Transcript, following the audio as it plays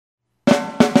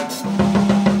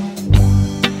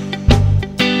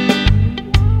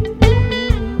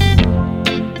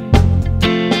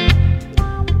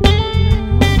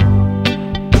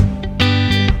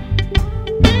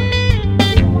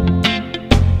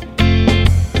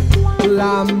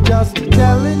Well, I'm just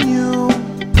telling you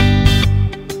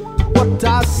what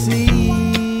I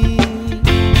see.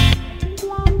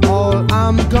 All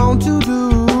I'm going to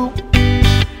do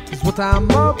is what I'm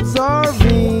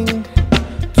observing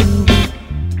to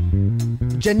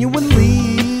be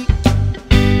genuinely,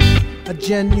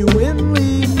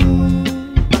 genuinely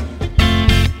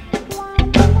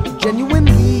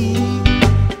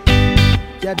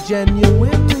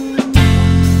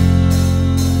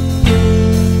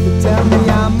You tell me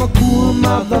I'm a cool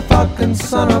motherfucking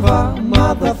son of a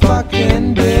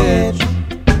motherfucking bitch.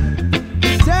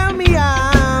 You tell me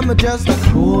I'm just a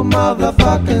cool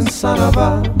motherfucking son of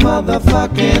a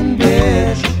motherfucking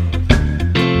bitch.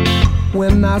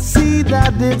 When I see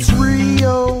that it's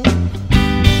real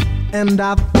and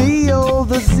I feel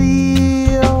the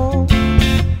zeal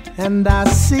and I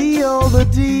seal the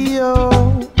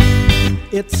deal,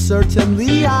 it's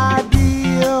certainly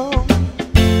ideal.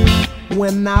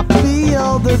 When I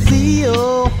feel the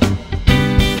zeal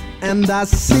and I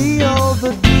seal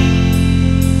the deal.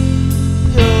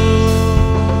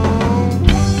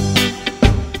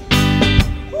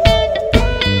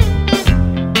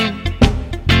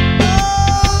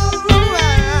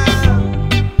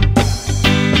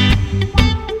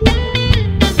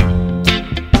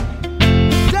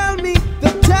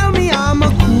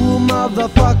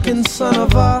 Motherfucking son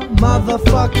of a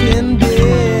motherfucking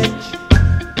bitch.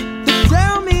 They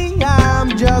tell me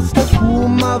I'm just a cool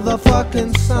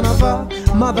motherfucking son of a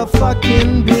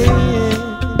motherfucking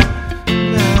bitch.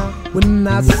 Now, when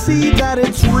I see that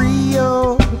it's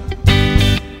real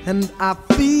and I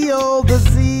feel the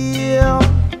zeal,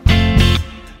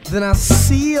 then I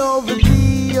seal the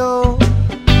deal.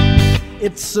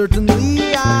 It's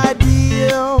certainly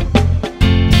ideal.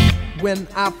 When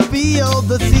I feel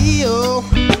the zeal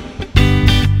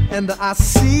and I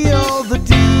seal the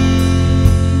deal,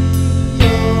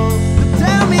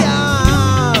 tell me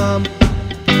I'm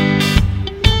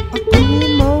a cool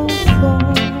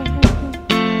motherfucker.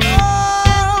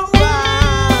 Oh,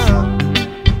 wow.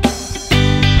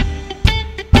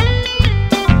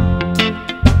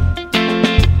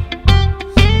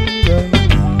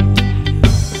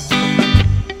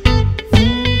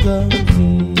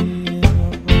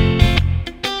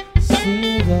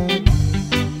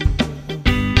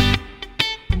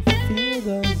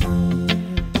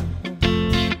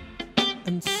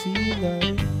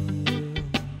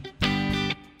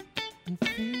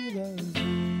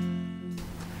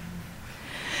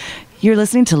 You're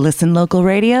listening to Listen Local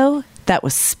Radio. That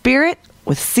was Spirit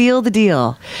with Seal the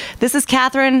Deal. This is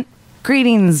Catherine.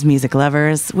 Greetings, music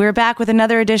lovers. We're back with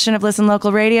another edition of Listen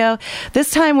Local Radio.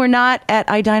 This time we're not at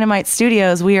iDynamite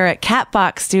Studios. We are at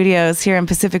Catbox Studios here in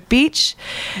Pacific Beach.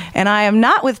 And I am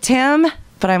not with Tim,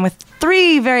 but I'm with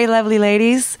three very lovely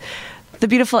ladies. The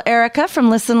beautiful Erica from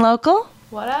Listen Local.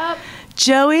 What up?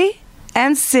 Joey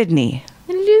and Sydney.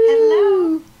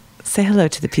 Hello. Say hello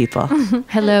to the people.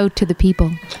 Hello to the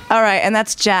people. All right, and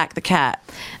that's Jack the cat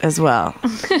as well,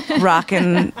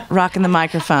 rocking the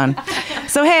microphone.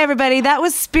 So hey everybody, that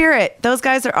was Spirit. Those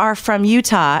guys are from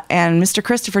Utah, and Mr.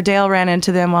 Christopher Dale ran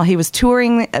into them while he was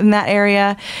touring in that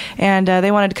area, and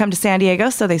they wanted to come to San Diego,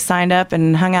 so they signed up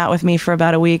and hung out with me for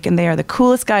about a week, and they are the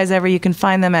coolest guys ever. You can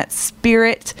find them at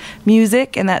Spirit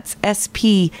Music, and that's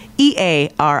SPEARIT.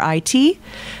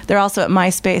 They're also at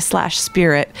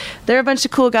MySpace/Spirit. They're a bunch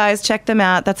of cool guys. Check them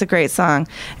out. That's a great song,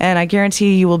 and I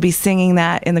guarantee you will be singing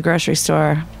that in the grocery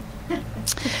store.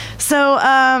 So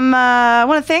I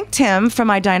want to thank Tim from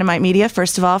iDynamite Media,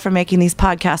 first of all, for making these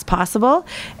podcasts possible.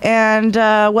 And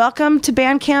welcome to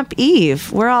Bandcamp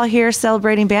Eve. We're all here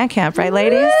celebrating Bandcamp, right,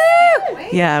 ladies? Woo!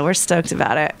 Yeah, we're stoked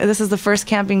about it. This is the first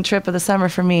camping trip of the summer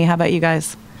for me. How about you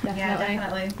guys?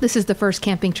 Definitely. This is the first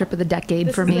camping trip of the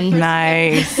decade for me.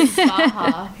 Nice.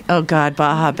 Baja. Oh, God,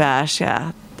 Baja Bash.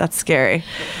 Yeah, that's scary.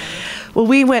 Well,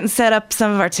 we went and set up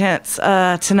some of our tents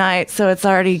tonight, so it's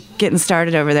already getting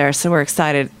started over there, so we're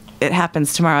excited. It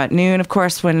happens tomorrow at noon. Of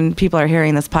course, when people are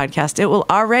hearing this podcast, it will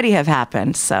already have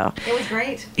happened. So it was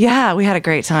great. Yeah, we had a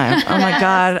great time. Oh, my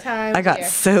God. I got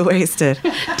so wasted.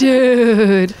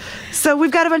 Dude. So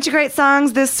we've got a bunch of great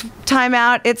songs this time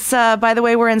out. It's, by the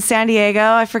way, we're in San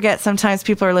Diego. I forget sometimes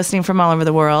people are listening from all over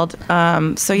the world.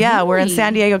 So, yeah, we're in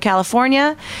San Diego,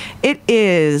 California. It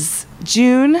is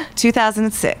June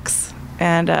 2006.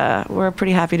 And we're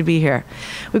pretty happy to be here.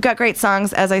 We've got great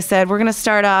songs, as I said. We're going to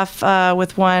start off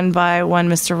with one by one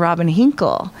Mr. Robin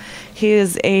Hinkle. He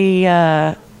is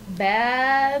a...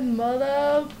 bad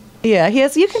mother... Yeah, he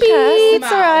has... You can cuss. It's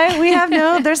all right. We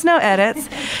have there's no edits.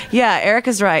 Yeah, Eric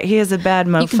is right. He is a bad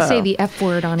mofo. You can say the F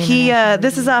word on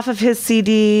This is off of his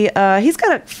CD. He's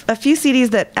got a few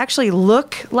CDs that actually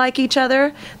look like each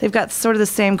other. They've got sort of the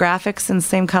same graphics and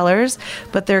same colors,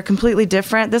 but they're completely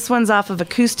different. This one's off of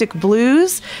Acoustic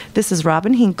Blues. This is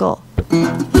Robin Hinkle.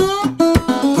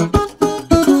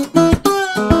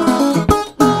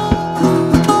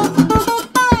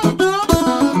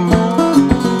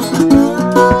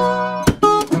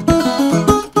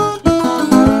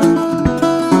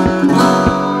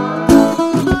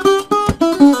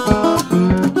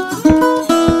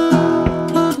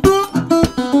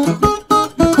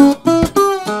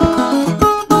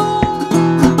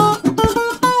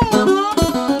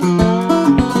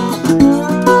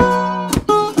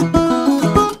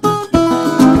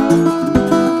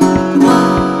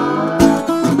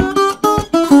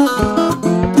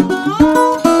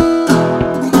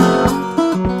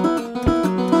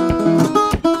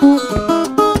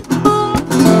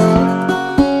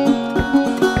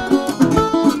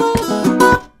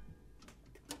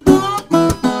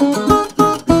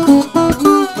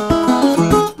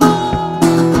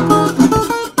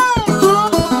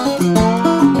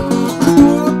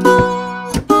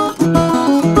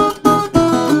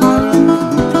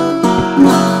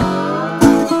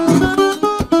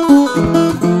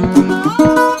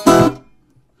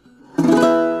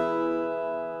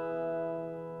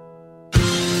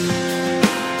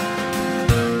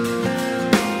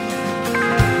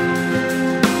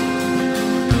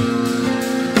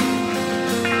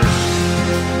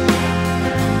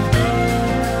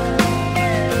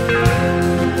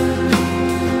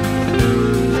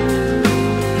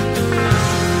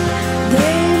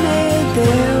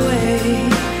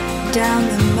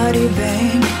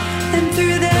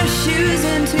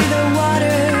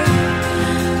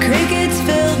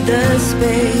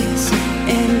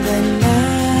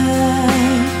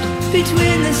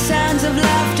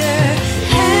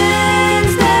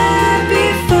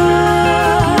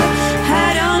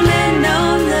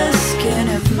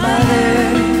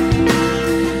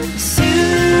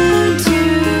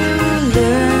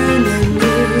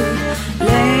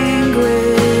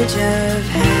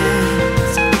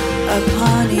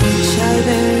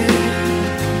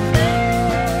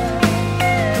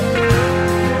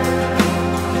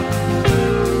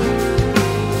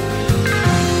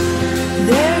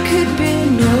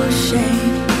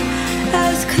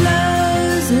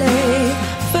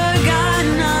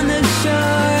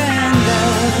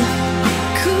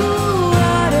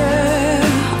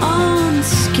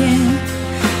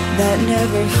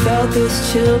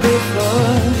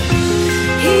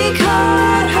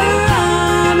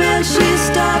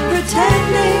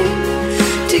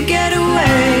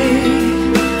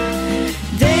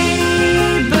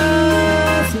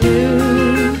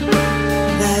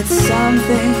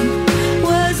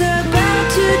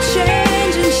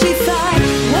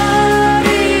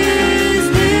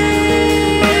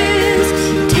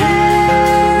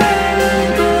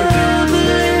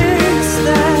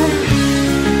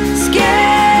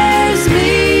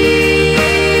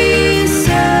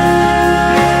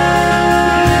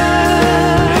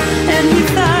 And we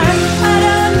thought, I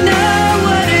don't know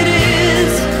what it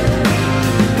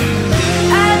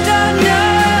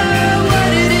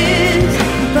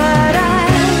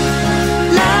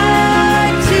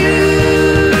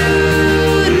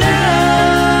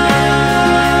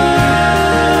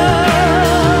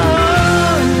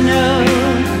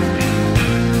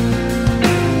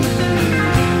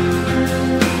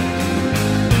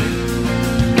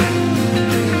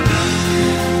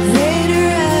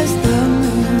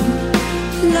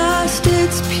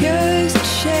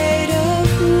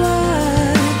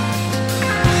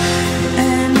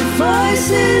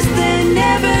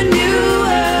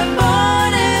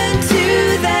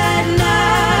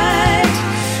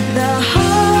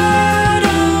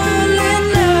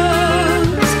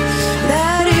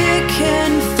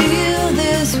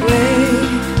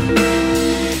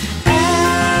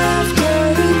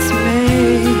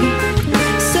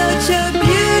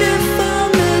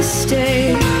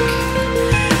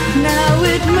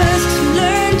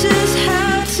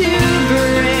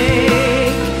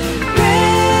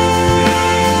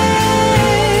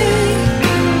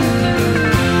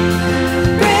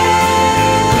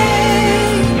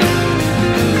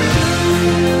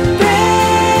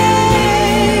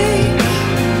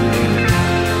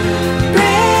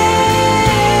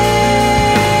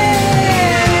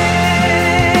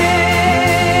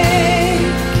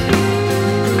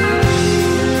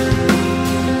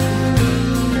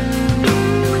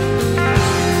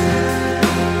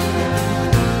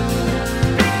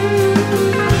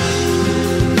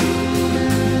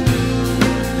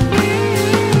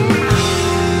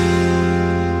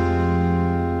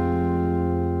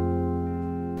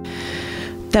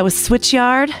That was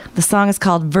Switchyard. The song is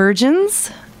called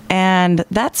Virgins, and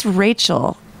that's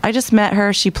Rachel. I just met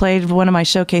her. She played one of my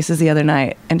showcases the other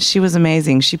night, and she was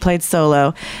amazing. She played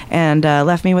solo and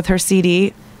left me with her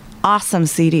CD. Awesome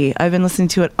CD. I've been listening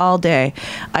to it all day.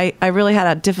 I really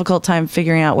had a difficult time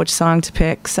figuring out which song to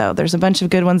pick, so there's a bunch of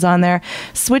good ones on there.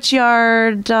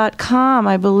 Switchyard.com,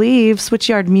 I believe.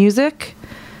 Switchyard Music.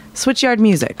 Switchyard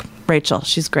Music. Rachel,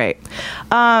 she's great.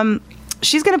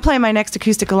 She's going to play my next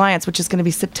Acoustic Alliance, which is going to be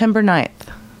September 9th.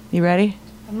 You ready?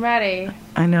 I'm ready.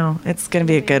 I know. It's going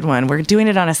to be a good one. We're doing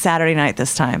it on a Saturday night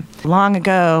this time. Long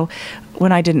ago,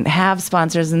 when I didn't have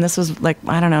sponsors, and this was like,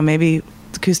 I don't know, maybe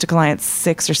Acoustic Alliance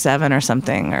 6 or 7 or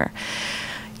something, or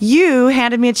you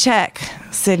handed me a check,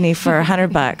 Sydney, for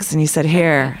 $100, and you said,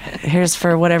 here's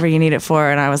for whatever you need it for.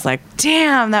 And I was like,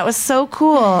 damn, that was so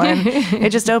cool. And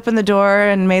it just opened the door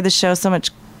and made the show so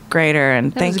much greater,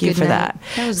 and thank you for that.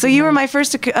 So you were my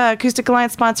first Acoustic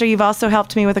Alliance sponsor. You've also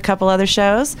helped me with a couple other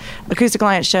shows, Acoustic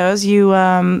Alliance shows. You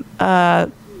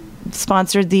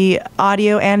sponsored the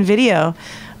audio and video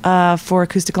for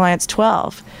Acoustic Alliance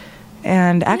 12.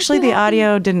 And actually the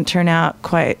audio didn't turn out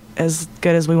quite as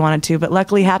good as we wanted to, but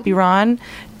luckily Happy Ron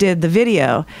did the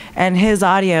video, and his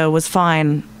audio was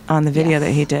fine on the video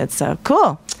that he did. So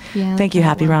cool. Yeah, thank you,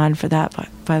 Happy Ron, for that,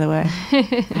 by the way.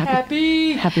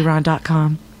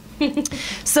 HappyRon.com.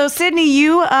 So Sydney,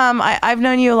 you, I've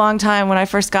known you a long time. When I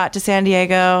first got to San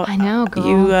Diego, I know, girl.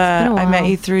 You, I met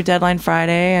you through Deadline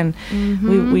Friday, and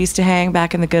we used to hang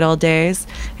back in the good old days.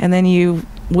 And then you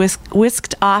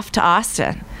whisked off to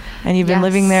Austin, and you've been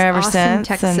living there ever Austin, since.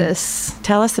 Texas. And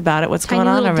tell us about it. What's going on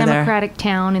over there? Tiny little Democratic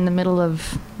town in the middle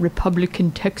of Republican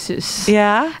Texas.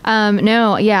 Yeah.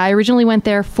 I originally went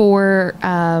there for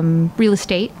real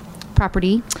estate.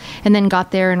 Property, and then got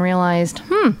there and realized,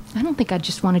 I don't think I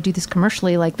just want to do this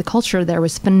commercially. Like, the culture there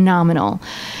was phenomenal.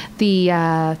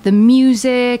 The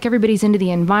music, everybody's into the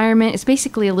environment. It's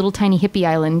basically a little tiny hippie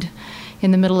island in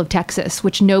the middle of Texas,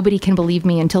 which nobody can believe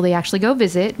me until they actually go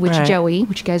visit, which Joey,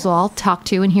 which you guys will all talk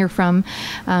to and hear from.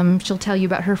 She'll tell you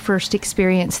about her first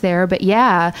experience there. But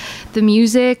yeah, the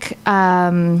music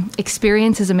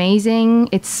experience is amazing.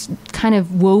 It's kind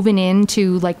of woven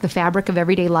into like the fabric of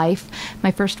everyday life.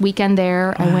 My first weekend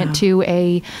there, I went to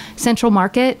a Central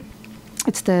Market.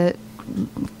 It's the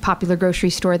popular grocery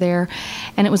store there,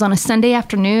 and it was on a Sunday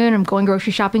afternoon. I'm going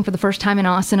grocery shopping for the first time in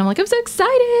Austin. I'm like, I'm so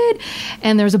excited,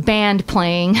 and there's a band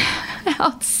playing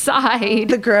outside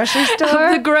the grocery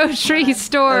store. The grocery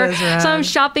store. So I'm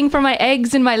shopping for my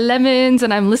eggs and my lemons,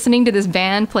 and I'm listening to this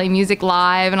band play music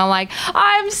live, and I'm like,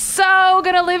 I'm so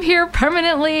gonna live here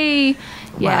permanently.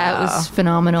 Yeah, it was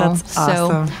phenomenal. That's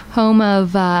awesome. So, home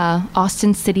of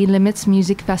Austin City Limits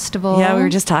Music Festival. Yeah, we were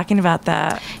just talking about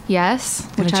that. Yes,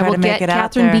 which I will get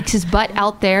Catherine Beeks' butt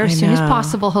out there as soon as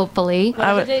possible, hopefully. What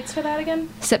are the dates for that again?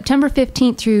 September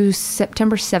 15th through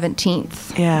September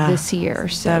 17th this year.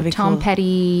 So Tom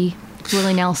Petty,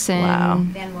 Willie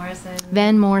Nelson,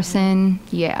 Van Morrison.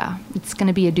 Yeah, it's going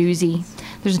to be a doozy.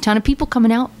 There's a ton of people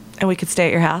coming out. And we could stay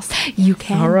at your house? You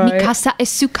can. All right. Mi casa es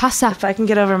su casa. If I can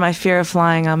get over my fear of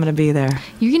flying, I'm going to be there.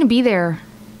 You're going to be there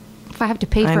if I have to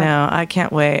pay for it. I know. I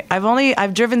can't wait.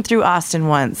 I've driven through Austin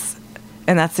once,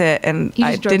 and that's it. And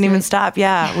I didn't even stop.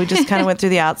 Yeah. We just kind of went through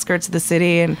the outskirts of the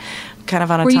city and kind of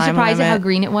on a time limit. Were you surprised at how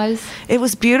green it was? It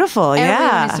was beautiful.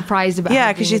 Everyone is surprised about how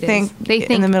green because you think they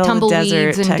think in the middle of the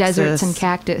desert, and Texas. deserts and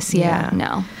cactus. Yeah.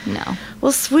 No.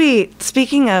 Well, sweet.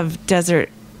 Speaking of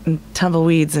desert and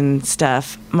tumbleweeds and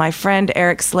stuff, my friend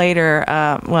Eric Slater,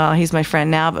 he's my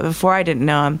friend now, but before I didn't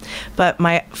know him, but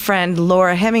my friend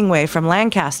Laura Hemingway from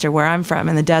Lancaster, where I'm from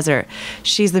in the desert,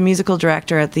 she's the musical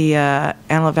director at the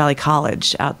Antelope Valley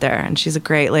College out there, and she's a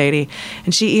great lady,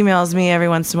 and she emails me every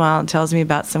once in a while and tells me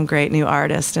about some great new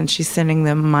artist, and she's sending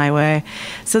them my way.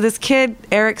 So this kid,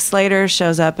 Eric Slater,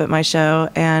 shows up at my show,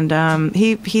 and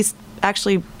he's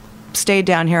actually stayed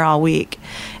down here all week,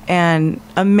 and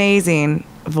amazing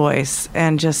voice,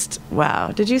 and just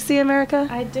wow. Did you see America?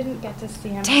 I didn't get to see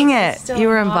him. Dang it, you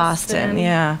were in Boston.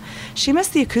 Yeah, she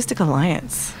missed the Acoustic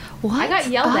Alliance. What? I got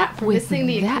yelled at for missing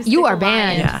the Acoustic You are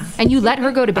banned, and you let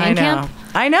her go to band camp.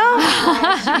 I know.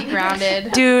 She'd be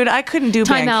grounded. Dude, I couldn't do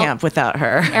band camp without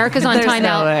her. Erica's on timeout.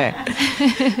 No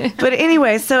way. But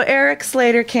anyway, so Eric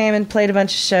Slater came and played a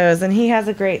bunch of shows, and he has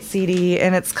a great CD,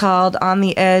 and it's called On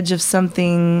the Edge of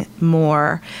Something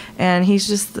More. And he's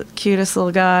just the cutest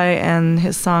little guy, and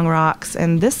his song rocks.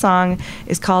 And this song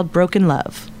is called Broken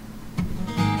Love.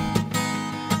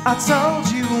 I told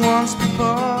you once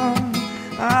before,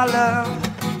 our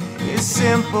love is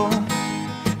simple.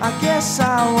 I guess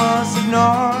I was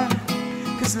ignored,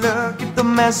 'cause look at the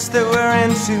mess that we're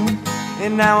into,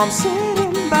 and now I'm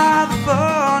sitting by the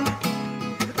phone,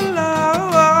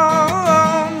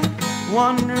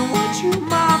 wondering what you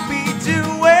might be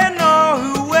doing or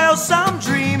who else I'm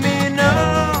dreaming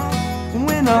of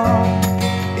when all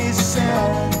is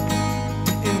said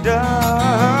and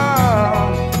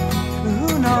done.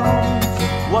 Who knows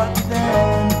what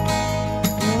then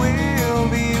will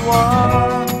be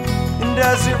won? And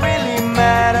does it really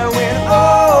matter when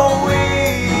all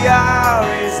we are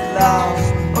is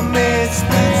lost amidst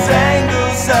the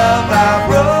tangles of our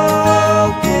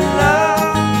broken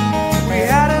love? We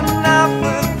had enough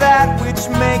of that which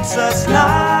makes us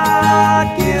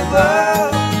not give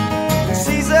up and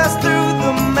sees us through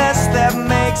the mess that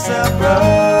makes a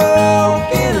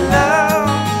broken love.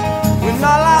 When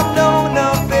all I've known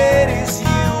of it is you,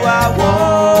 I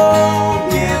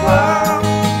won't give up.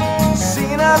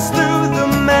 Seeing us through the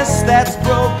mess that's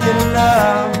broken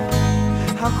love.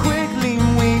 How quickly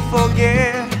we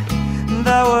forget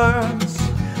the words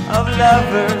of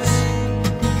lovers,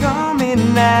 coming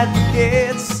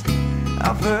advocates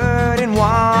of hurting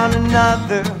one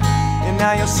another. And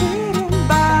now you're sitting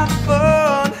by the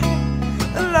phone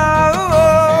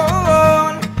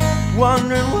alone,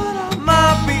 wondering what I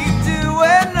might be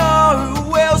doing or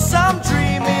who else I'm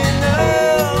dreaming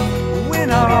of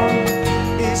when all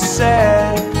is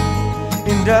said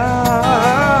and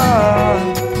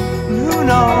done. Who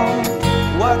knows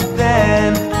what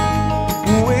then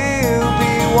will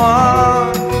be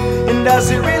won? And does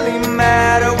it really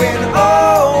matter when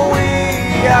all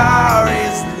we are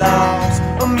is lost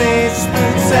amidst the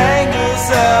tangles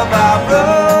of our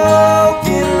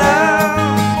broken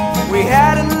love? We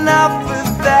had enough of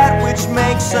that which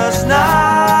makes us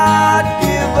not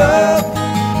give up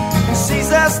and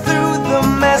sees us through the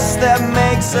mess that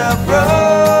makes a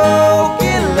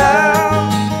broken love.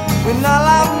 When all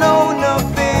I've known of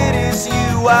it is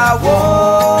you, I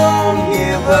won't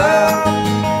give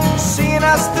up. Seeing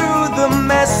us through the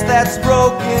mess that's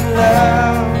broken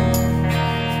love.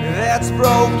 That's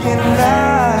broken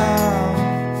love.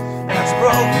 That's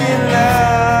broken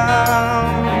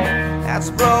love. That's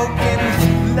broken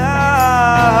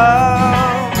love.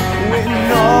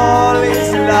 When all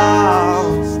is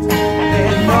lost,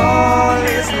 then all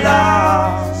is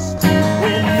lost.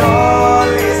 When all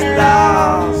is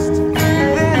lost,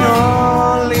 then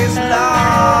all is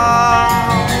lost.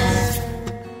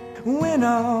 When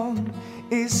all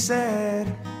is said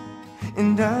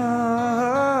and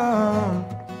done,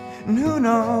 and who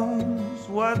knows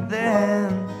what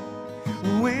then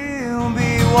will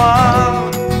be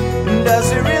won?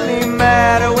 Does it really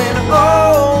matter when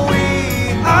all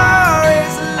we are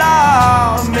is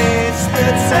lost amidst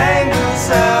the tangles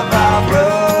of our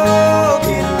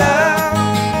broken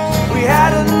love? We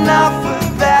had enough of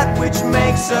that which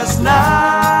makes us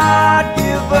not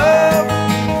give up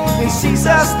and sees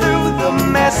us through the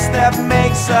mess that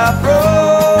makes our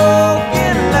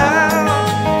broken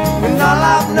love. When all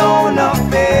I've known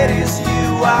of it is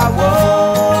you, I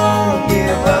won't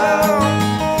give up.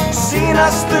 Seeing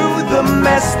us through the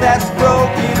mess that's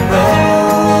broken,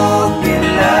 broken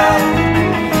love.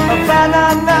 Na na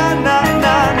na na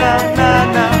na na na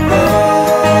na,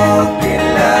 broken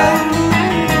love.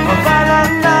 Na na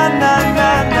na na na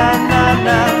na na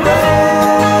na,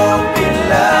 broken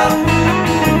love.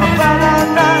 Na na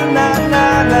na na na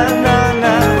na na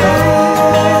na,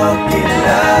 broken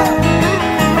love.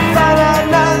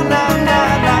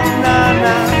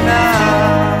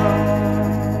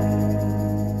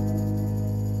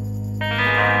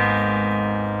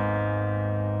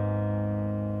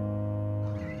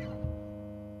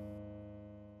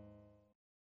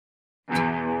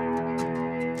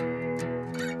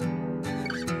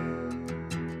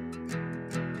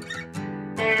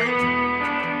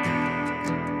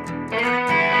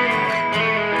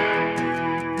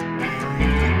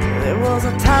 There was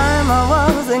a time I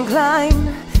was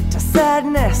inclined to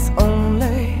sadness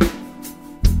only.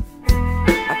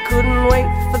 I couldn't wait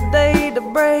for day to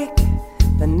break,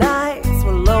 the nights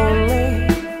were lonely.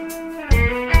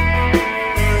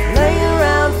 Laying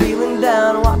around feeling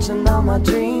down, watching all my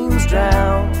dreams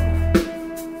drown.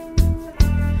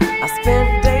 I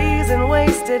spent days in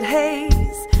wasted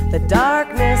haze, the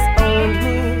darkness owned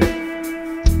me.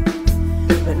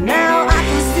 But now I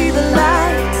can see the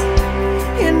light,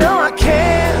 you know I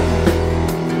can.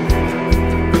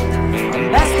 I'm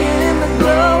basking in the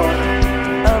glow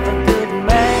of a good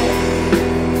man.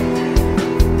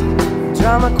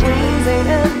 Drama queens ain't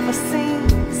ever seen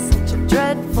such a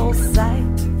dreadful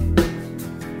sight.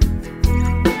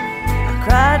 I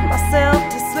cried myself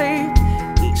to sleep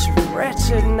each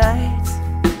wretched night,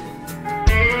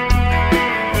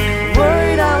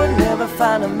 worried I would never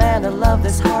find a man to love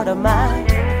this heart of mine.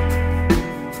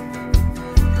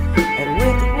 And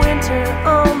with winter winter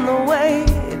on the way.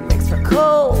 It makes for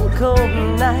cold, cold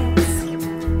nights.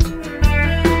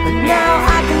 But now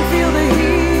I can feel the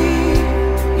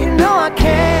heat, you know I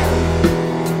can.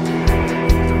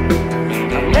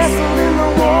 I'm nestled in the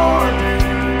warmth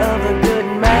of a good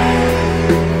man.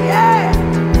 Yeah.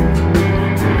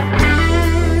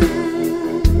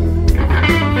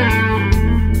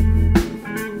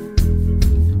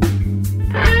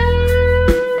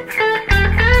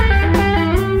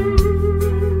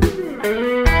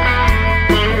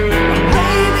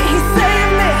 Baby, he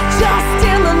saved me just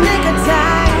in the nick of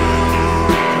time.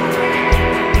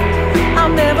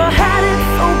 I've never had it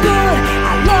so good.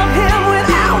 I love him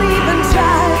without even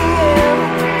trying.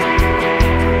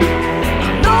 I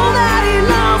know that he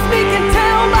loves me, can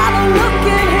tell by the look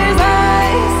in his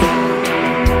eyes.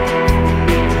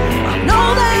 I know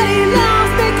that he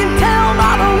loves me, can tell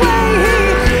by the way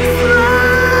he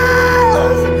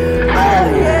smiles. Oh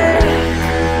yeah.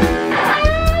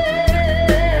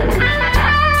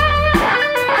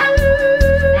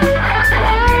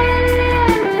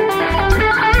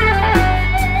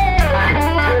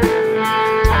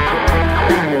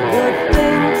 Good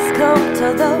things come to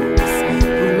those who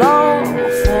long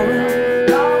for it.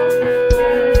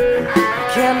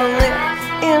 Candlelit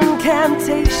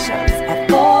incantations at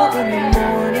 4 in the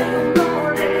morning.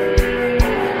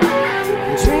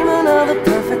 Dreaming of the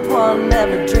perfect one,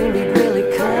 never dreamed he'd really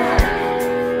come.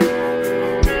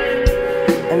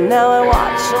 And now I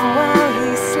watch him while he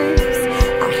sleeps.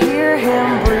 I hear him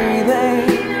breathing.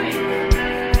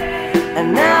 And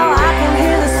now I can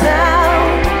hear the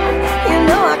sound. You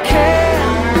know I can.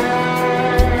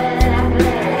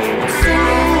 I'm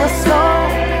singing a song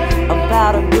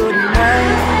about a good man.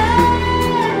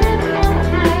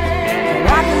 And I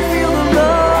can feel the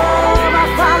love. I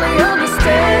finally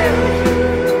understand.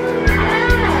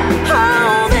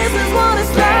 Oh, this is what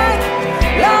it's like,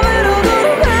 loving a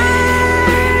good man.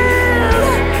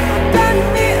 Got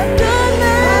me a good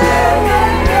man.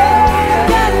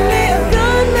 Got me a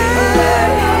good man.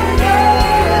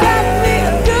 Got me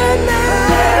a good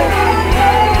man.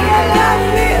 Got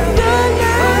me a good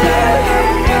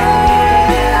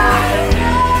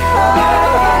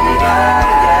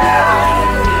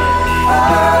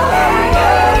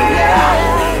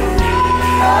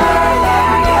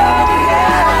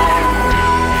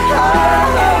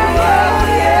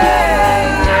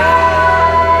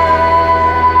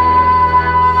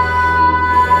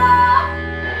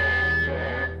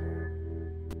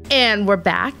And we're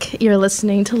back. You're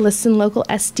listening to Listen Local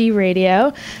SD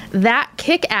Radio. That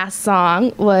kick-ass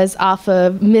song was off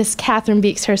of Miss Catherine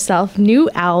Beeks herself new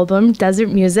album, Desert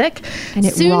Music. And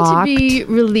it soon rocked. to be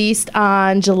released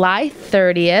on July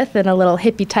 30th in a little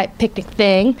hippie-type picnic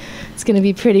thing. It's going to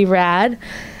be pretty rad.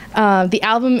 The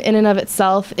album in and of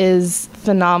itself is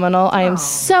phenomenal. I am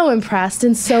so impressed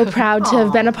and so proud to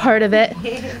have been a part of it.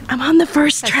 I'm on the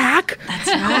first track. That's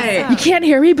right. You can't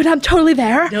hear me, but I'm totally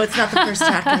there. No, it's not the first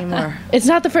track anymore. It's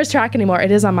not the first track anymore.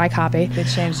 It is on my copy. They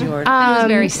changed the order. It was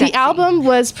very sexy. The album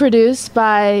was produced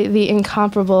by the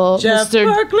incomparable Jeff Mr.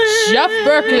 Berkeley. Jeff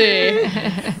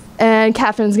Berkeley. And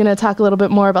Catherine's going to talk a little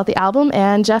bit more about the album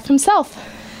and Jeff himself.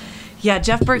 Yeah,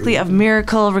 Jeff Berkeley of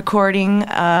Miracle Recording.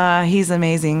 He's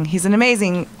amazing. He's an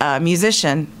amazing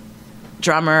musician,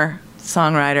 drummer,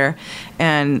 songwriter,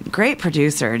 and great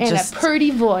producer. And a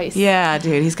pretty voice. Yeah,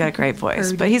 dude, he's got a great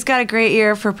voice. But he's got a great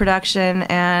ear for production,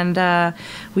 and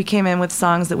we came in with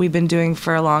songs that we've been doing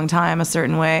for a long time a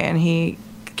certain way, and he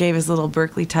gave his little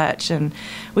Berkeley touch, and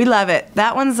we love it.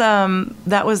 That one's,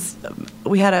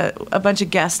 we had a bunch of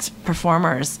guest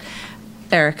performers.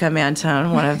 Erica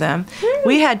Mantone, one of them.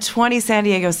 We had 20 San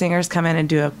Diego singers come in and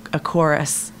do a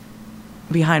chorus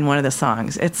behind one of the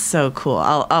songs. It's so cool.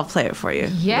 I'll play it for you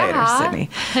later, Sydney.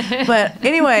 But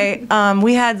anyway,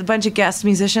 we had a bunch of guest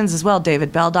musicians as well.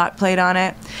 David Beldock played on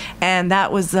it, and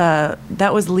that was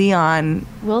Leon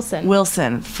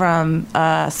Wilson from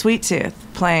Sweet Tooth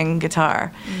playing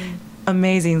guitar.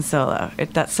 Amazing solo.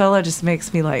 That solo just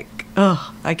makes me like,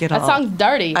 I get That song's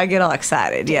dirty. I get all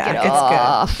excited. Take it it's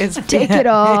off. good. It's Take it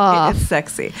off. It's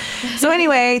sexy. So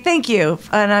anyway, thank you,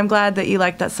 and I'm glad that you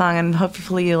liked that song, and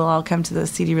hopefully you'll all come to the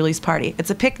CD release party. It's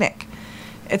a picnic.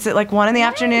 It's at like 1 in the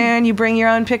afternoon. You bring your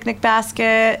own picnic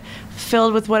basket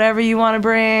filled with whatever you want to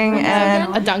bring,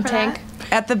 and a dunk tank.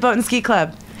 at the Boat and Ski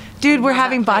Club. Dude, we're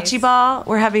having bocce ball.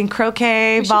 We're having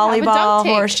croquet, We should have a volleyball, dunk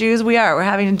tank. horseshoes. We are. We're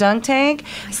having a dunk tank,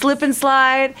 slip and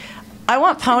slide. I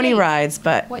want pony rides,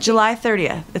 but July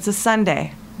 30th. It's a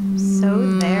Sunday.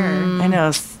 So there. I know.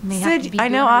 have to Sid, be I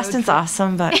know doing a road Austin's trip.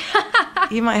 awesome, but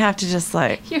you might have to just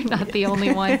like. You're not the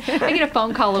only one. I get a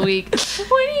phone call a week.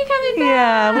 When are you coming back?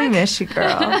 Yeah, we miss you,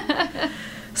 girl.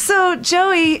 So,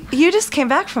 Joey, you just came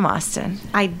back from Austin.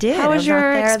 I did. How I was out your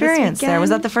there this experience there? Was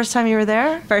that weekend. the first time you were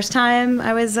there? First time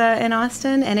I was in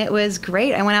Austin, and it was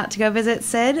great. I went out to go visit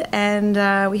Sid,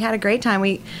 and we had a great time.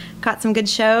 We caught some good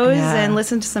shows Yeah. and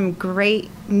listened to some great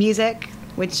music,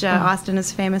 which Austin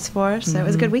is famous for. So it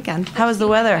was a good weekend. How was the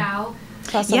weather?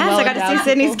 Saw some Yes, I got to see well-endowed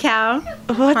Sydney's people. cow.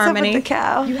 What's Harmony. up with the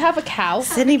cow? You have a cow?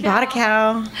 Sydney bought a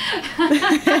cow.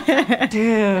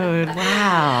 Dude,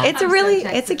 wow. It's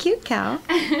it's a cute cow.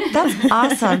 That's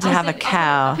awesome to have a A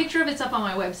cow. picture of it's up on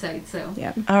my website, so.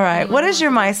 Yeah. All right. What is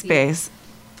your MySpace?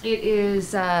 It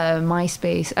is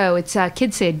MySpace. Oh, it's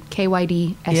KidSyd,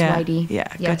 KYD,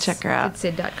 Yeah, go check her out.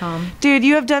 KidSyd.com. Dude,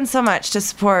 you have done so much to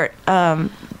support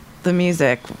the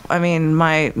music. I mean,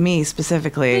 me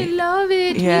specifically. love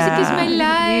it. Yeah. Music is my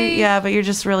life. Yeah, but you're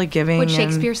just really giving. Would and-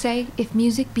 Shakespeare say, if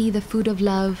music be the food of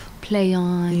love, play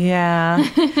on? Yeah.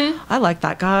 I like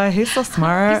that guy. He's so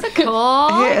smart. He's a cool.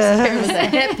 He is. It was a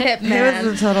hip He man.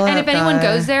 was a total And if hip anyone guy.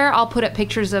 goes there, I'll put up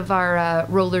pictures of our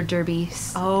roller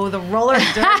derbies. Oh, the roller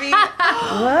derby.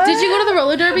 Did you go to the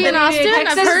roller derby in Austin?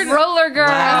 Texas I've heard roller girl.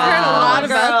 I've heard a lot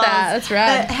about Girls. that. That's The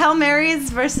rad. Hail Marys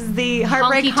versus the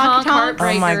Heartbreak Honky Tonk Honky Tonk.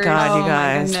 Oh my Breakers. God, you Oh my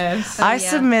guys. goodness. I yeah.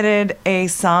 submitted a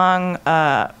song.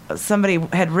 Somebody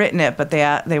had written it, but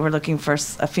they were looking for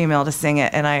a female to sing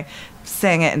it, and I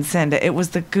sang it and sent it. It was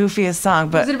the goofiest song,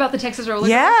 but Was it about the Texas roller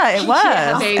yeah, girls? it was,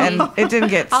 Yeah, baby. and it didn't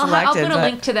get selected. I'll put a but-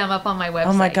 link to them up on my website.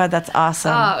 oh my God, that's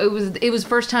awesome. It was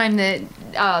first time that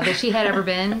she had ever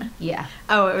been. Yeah,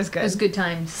 Oh, it was good. it was good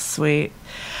times. Sweet.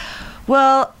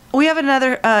 Well, we have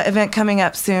another event coming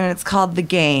up soon. It's called The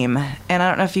Game, and I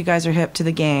don't know if you guys are hip to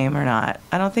The Game or not.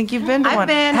 I don't think you've been to I've one.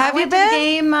 been. Have I you went been? to the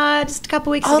game just a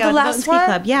couple weeks Oh, ago. the at last Boat and Ski one?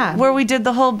 Club. Yeah. Where we did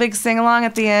the whole big sing along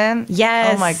at the end?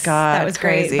 Yes. Oh my God. That was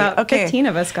crazy. great. About okay. 15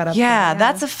 of us got up Yeah, there.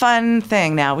 that's a fun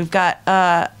thing now. We've got,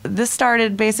 this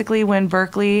started basically when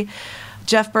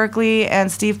Jeff Berkeley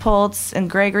and Steve Poltz and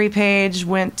Gregory Page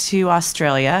went to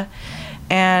Australia.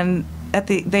 And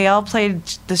they all played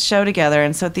the show together,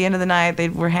 and so at the end of the night they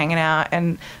were hanging out,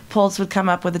 and Poltz would come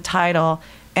up with a title,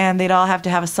 and they'd all have to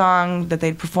have a song that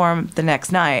they'd perform the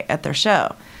next night at their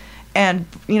show. And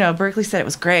Berkeley said it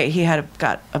was great. He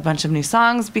got a bunch of new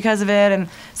songs because of it, and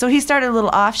so he started a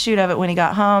little offshoot of it when he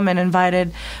got home and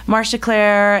invited Marcia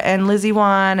Clare and Lizzie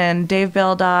Wan and Dave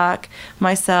Beldock,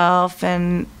 myself,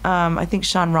 and I think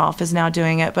Sean Rolfe is now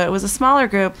doing it. But it was a smaller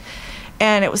group.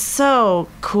 And it was so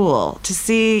cool to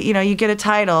see, you get a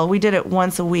title. We did it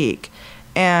once a week.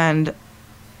 And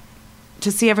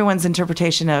to see everyone's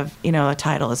interpretation of, a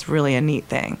title is really a neat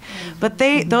thing. But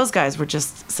those guys were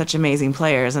just such amazing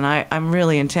players. And I'm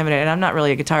really intimidated. I'm not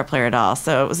really a guitar player at all.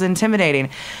 So it was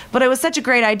intimidating. But it was such a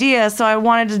great idea. So I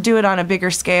wanted to do it on a bigger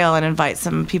scale and invite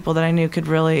some people that I knew could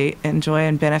really enjoy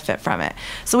and benefit from it.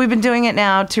 So we've been doing it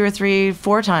now 2 or 3,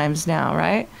 4 times now,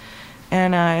 right?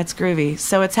 And it's groovy.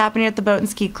 So it's happening at the Boat and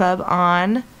Ski Club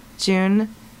on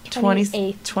June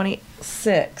 28th.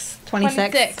 26th.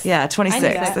 26. Yeah, I 26th. knew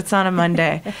that. It's on a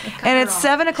Monday. And it's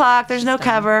 7 o'clock. There's no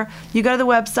cover. You go to the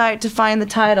website to find the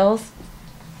titles.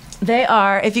 They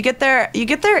are, if you get there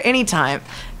anytime.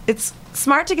 It's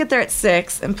smart to get there at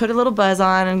 6 and put a little buzz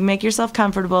on and make yourself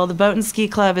comfortable. The Boat and Ski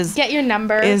Club is... Get your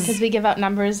number, Is- because we give out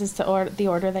numbers as to the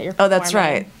order that you're Oh, that's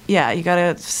performing. right. Yeah, you got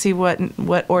to see what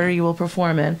order you will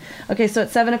perform in. Okay, so at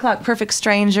 7 o'clock, Perfect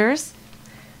Strangers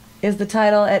is the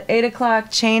title. At 8 o'clock,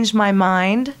 Change My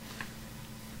Mind.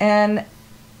 And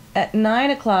at 9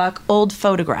 o'clock, Old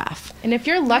Photograph. And if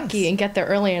you're lucky and get there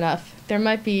early enough, there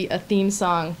might be a theme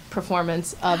song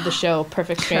performance of the show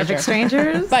Perfect Stranger. Perfect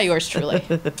Strangers. By yours truly.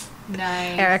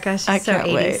 Nice. Erica, she's I so can't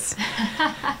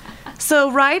 80s.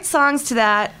 So write songs to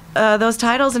that, those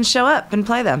titles, and show up and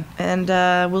play them. And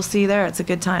we'll see you there. It's a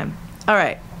good time. All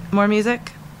right, more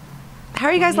music? How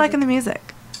are you guys liking the music?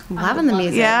 Loving the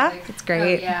music. Yeah? It's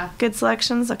great. Oh, yeah. Good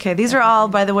selections? Okay, these are all,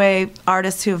 by the way,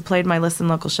 artists who have played my Listen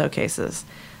Local showcases.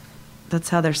 That's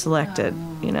how they're selected,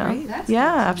 great. That's good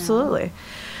yeah, to know. absolutely.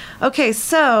 Okay,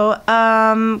 so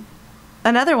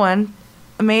another one,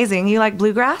 amazing. You like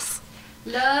bluegrass?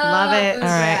 Love it. All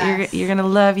right, you're gonna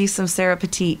love you some Sarah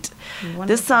Petite.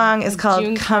 This song is called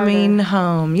June "Coming Carter.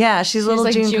 Home." Yeah, she's little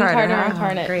like June Carter. huh?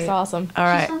 incarnate. Great. It's awesome. All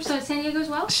right, She's from San Diego as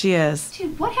well? she is.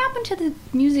 Dude, what happened to the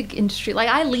music industry? Like,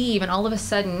 I leave and all of a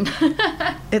sudden...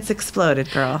 It's exploded,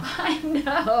 girl. I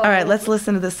know. All right, let's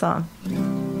listen to this song.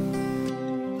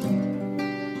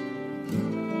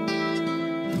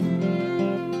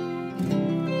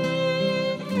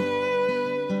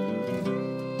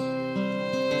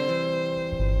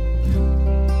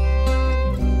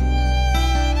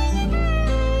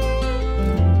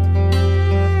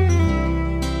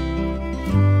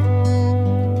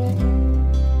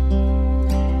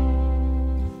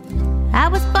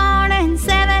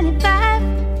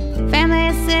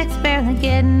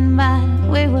 getting by.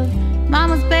 We were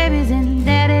mama's babies and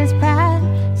daddy's pride.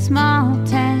 Small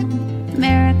town,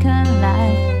 American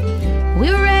life. We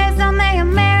were raised on the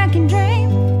American dream.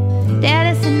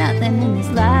 Daddy said nothing in this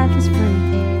life is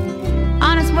free.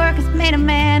 Honest work has made a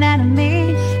man out of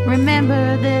me.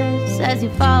 Remember this as you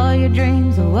follow your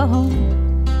dreams. Whoa.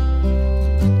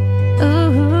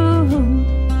 Ooh.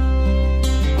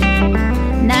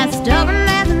 Not stubborn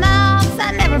as an ox,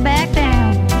 I never back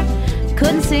down.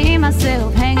 Couldn't see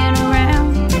myself hanging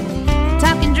around,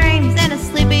 talking dreams in a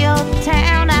sleepy old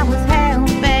town. I was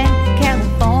hell-bent,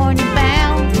 California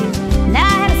bound. Now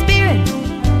I had a spirit,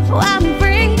 wild and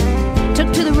free.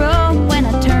 Took to the road when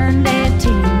I turned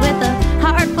 18, with a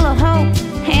heart full of hope,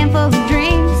 handful of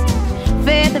dreams.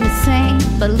 Faith of a saint,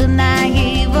 but a little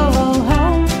naive. Oh,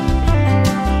 oh,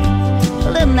 a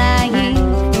little naive.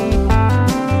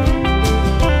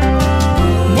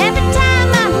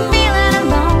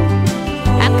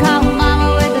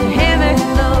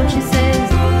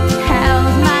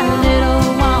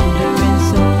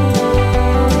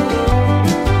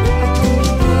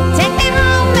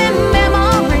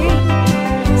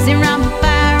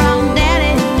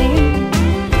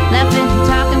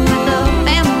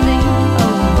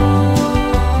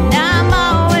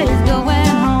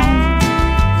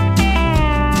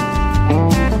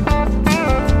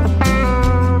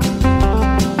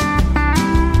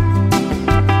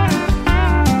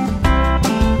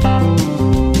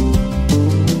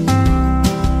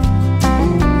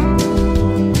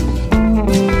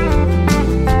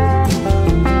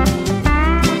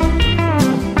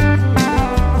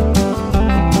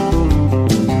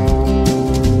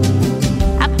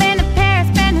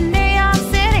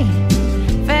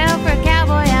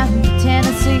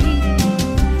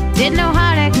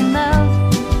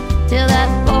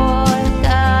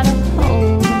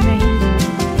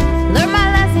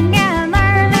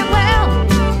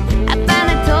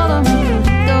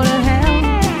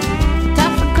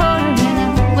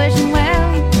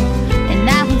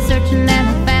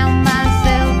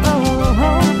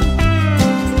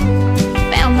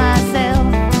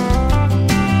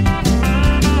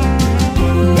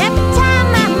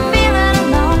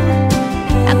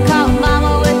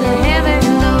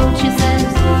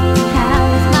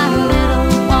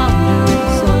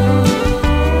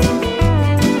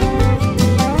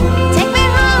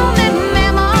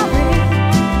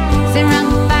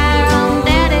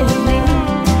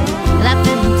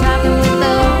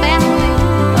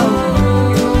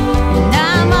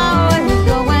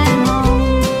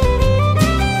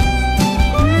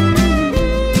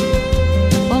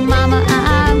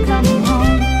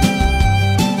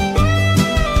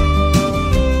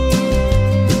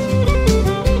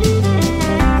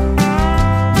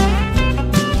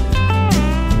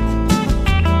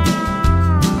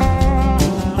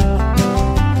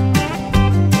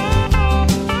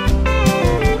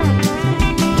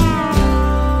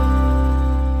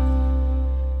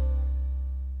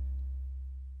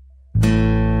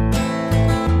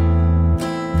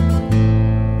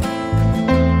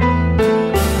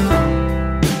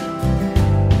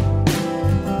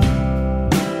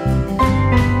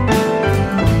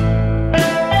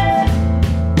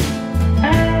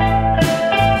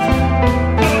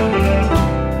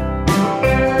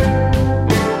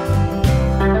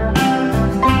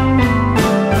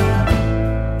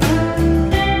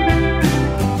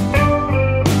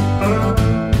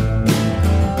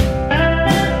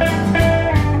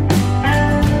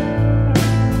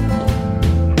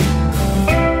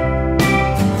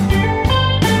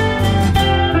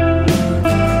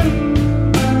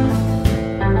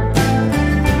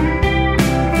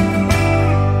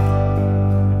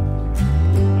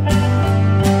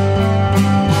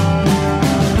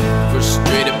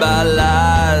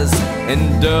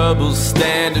 double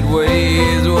standard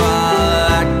ways while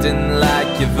acting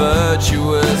like you're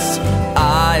virtuous.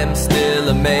 I am still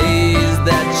amazed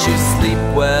that you sleep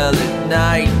well at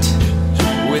night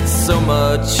with so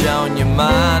much on your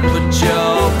mind, but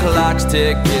your clock's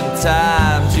ticking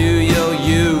time to your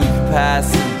youth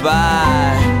passing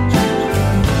by.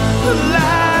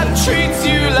 Life treats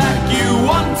you like you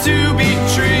want to be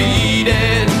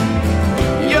treated.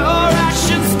 Your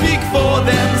actions speak for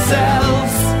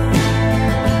themselves.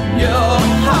 Your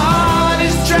heart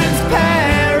is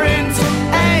transparent,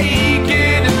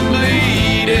 aching and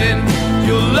bleeding.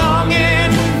 You're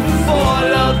longing for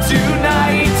love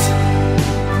tonight.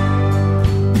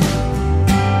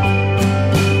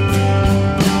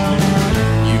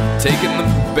 You've taken the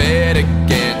bed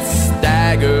against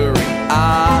staggering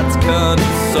odds,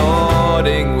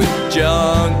 consorting with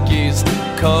junkies,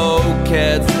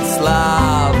 cokeheads and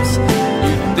slobs.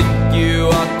 You think you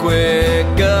are quick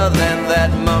than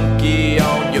that monkey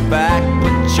on your back,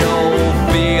 but you're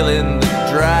feeling the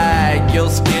drag. Your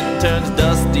skin turns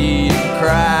dusty and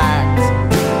cracked.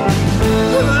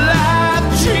 Life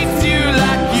treats you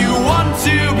like you want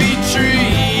to be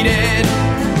treated.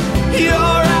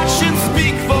 Your actions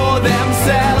speak for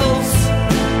themselves.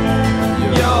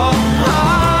 Your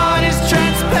heart is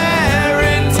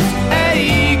transparent,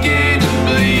 aching and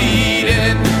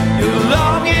bleeding. You're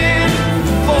longing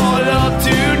for love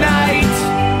tonight.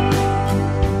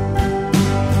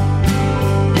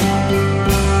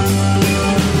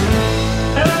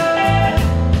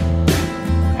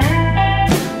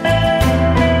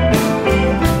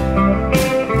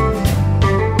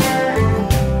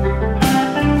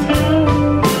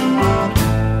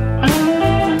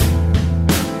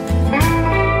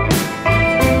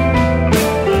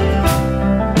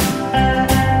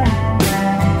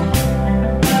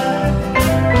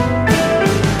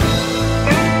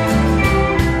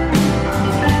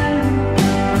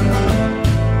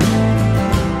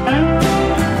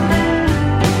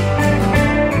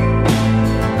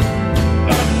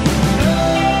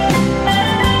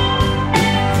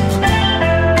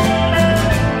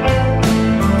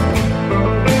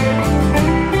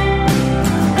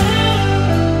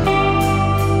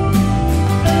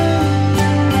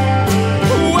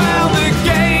 Well, the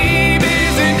game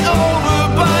isn't over,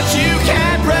 but you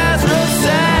can't press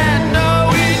reset.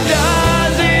 No, it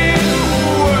doesn't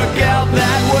work out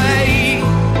that way.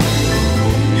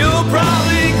 You'll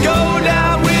probably go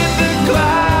down with the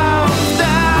clowns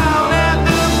down at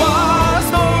the bar,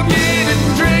 smoking and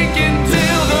drinking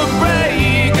till the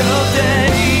break of day.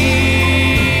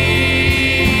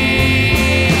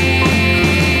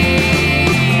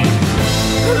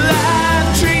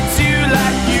 Life treats you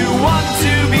like you want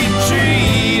to be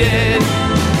treated.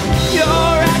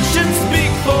 Your actions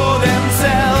speak for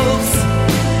themselves.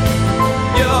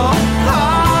 Your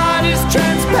heart is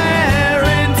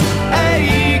transparent,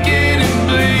 aching and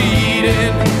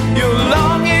bleeding. You're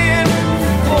longing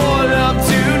for love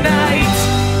tonight.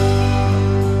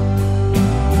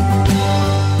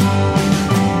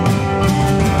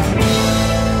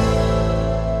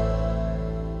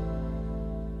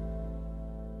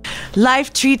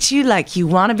 Life treats you like you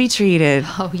want to be treated.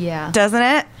 Oh, yeah. Doesn't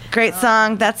it? Great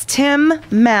song. That's Tim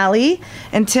Malley.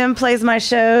 And Tim plays my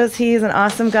shows. He's an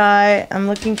awesome guy. I'm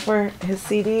looking for his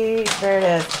CD. There it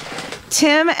is.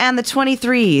 Tim and the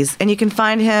 23s. And you can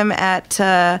find him at,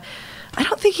 I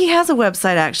don't think he has a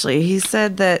website, actually. He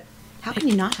said that, How can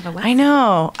you not have a website? I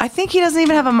know. I think he doesn't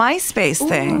even have a MySpace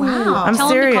thing. wow. I'm Tell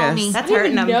him to serious. call me. That's I don't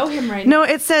hurting even him. know him right now.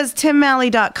 No, it says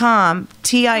timmalley.com,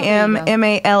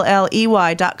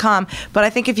 TIMMALLEY.com. But I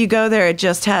think if you go there, it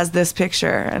just has this picture,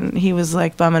 and he was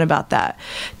like bumming about that.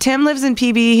 Tim lives in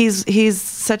PB. He's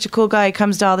such a cool guy. He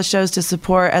comes to all the shows to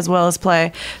support as well as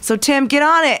play. So Tim, get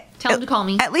on it. Tell him to call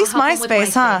me. At least I'll help him with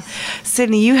MySpace, huh?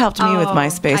 Sydney, you helped me with Oh,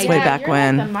 MySpace I way did. back you're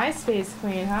when. Like the MySpace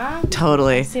queen, huh?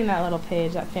 Totally. I've seen that little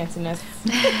page, that fanciness.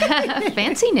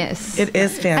 Fanciness. It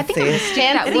is I think I'm fancy. going to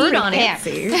stick that word on it.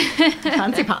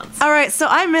 Fancy pants. All right, so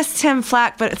I miss Tim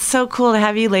Flack, but it's so cool to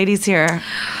have you ladies here.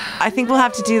 I think we'll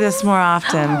have to do this more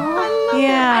often.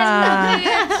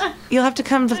 Yeah. You'll have to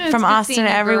come from good Austin seeing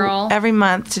you, girl. every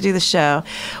month to do the show.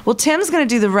 Well, Tim's going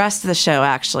to do the rest of the show,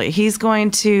 actually. He's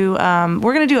going to,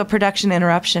 we're going to do a production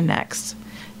interruption next.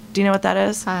 Do you know what that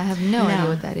is? I have no idea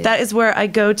what that is. That is where I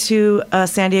go to a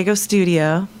San Diego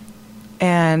studio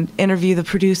and interview the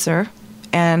producer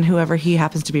and whoever he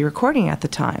happens to be recording at the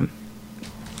time.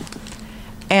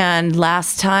 And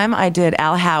last time I did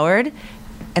Al Howard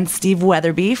and Steve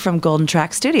Weatherby from Golden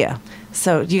Track Studio.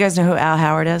 So do you guys know who Al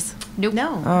Howard is? Nope.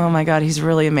 No. Oh my God, he's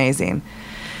really amazing.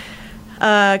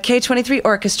 K23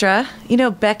 Orchestra. You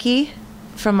know Becky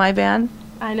from my band?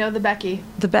 I know the Becky.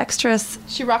 The Bextress.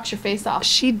 She rocks your face off.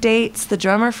 She dates the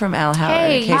drummer from Al Howard.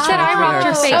 Hey, you said I rocked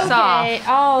her face off. Okay.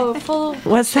 Oh, full.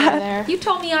 What's that? There. You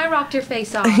told me I rocked your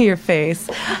face off. Your face.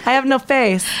 I have no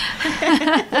face.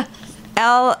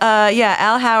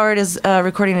 Al Howard is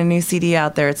recording a new CD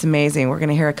out there. It's amazing. We're going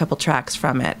to hear a couple tracks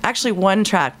from it. Actually, one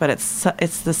track, but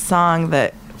it's the song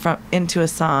that from into a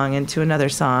song into another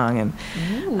song, and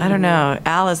I don't know.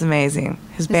 Al is amazing.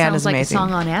 His It band sounds is like amazing. a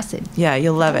song on acid. Yeah,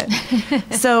 you'll love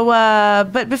it. So,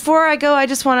 but before I go, I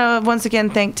just want to once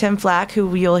again thank Tim Flack,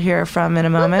 who you'll hear from in a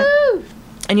moment,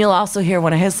 and you'll also hear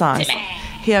one of his songs.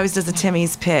 He always does a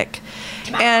Timmy's pick,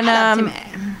 and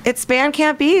it's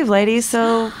Bandcamp Eve, ladies.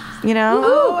 So you know.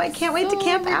 Oh, I can't wait to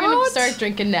camp We're gonna out. start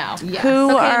drinking now.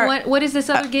 Who Okay, are? and what is this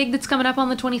other gig that's coming up on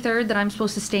the 23rd that I'm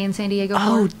supposed to stay in San Diego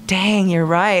Oh, for? dang, you're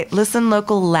right. Listen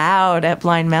local loud at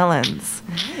Blind Melons.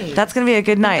 That's going to be a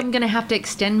good night. I'm going to have to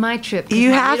extend my trip. 'cause You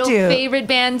my have little to. favorite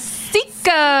band, Seek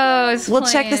Echoes. Well,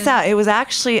 check this out. It was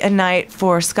actually a night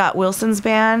for Scott Wilson's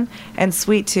band and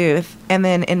Sweet Tooth. And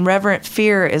then Irreverent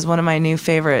Fear is one of my new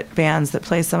favorite bands that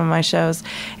plays some of my shows.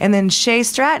 And then Shay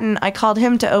Stratton, I called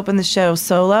him to open the show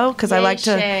solo because I Yay, like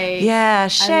to. Shay. Yeah, I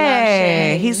Shay. love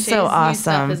Shay. He's Shay's so new awesome.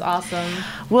 stuff is awesome.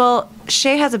 Well,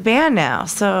 Shay has a band now,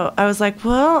 so I was like,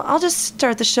 well, I'll just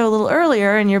start the show a little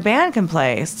earlier and your band can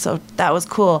play. So that was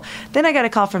cool. Then I got a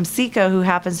call from Seco, who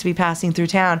happens to be passing through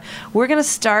town. We're going to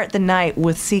start the night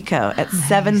with Seco at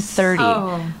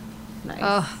 7:30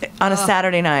 on a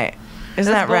Saturday night.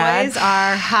 Isn't that rad? Boys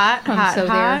are hot, hot, so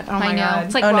hot. there. Oh my I know. God.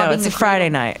 It's like Oh no, robbing it's the a Friday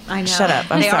night. I know. Shut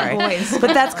up. I'm They are sorry. boys.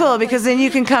 But that's cool because then you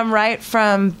can come right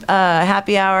from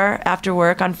happy hour after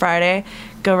work on Friday,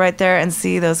 go right there and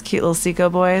see those cute little Seco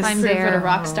boys. I'm Prove there. what a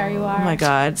rock star you are. Oh my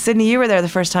God, Sydney, you were there the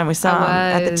first time we saw them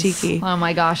at the Tiki. Oh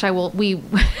my gosh, I will. We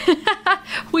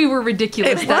we were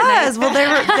ridiculous. It that was. night.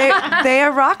 Well, they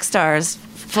are rock stars,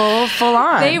 full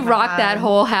on. They rocked that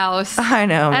whole house. I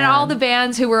know, And man. all the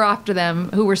bands who were after them,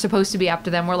 who were supposed to be after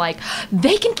them, were like,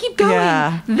 they can keep going.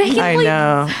 Yeah, They can I play.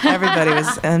 know. Everybody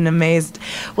was amazed.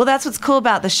 Well, that's what's cool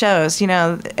about the shows. You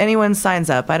know, anyone signs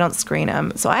up, I don't screen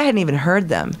them. So I hadn't even heard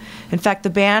them. In fact, the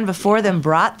band before them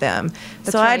brought them.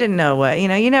 So I right. didn't know what, you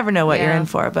never know what you're Yeah. in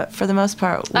for. But for the most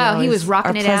part, we Oh, he was always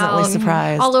rocking are it pleasantly out.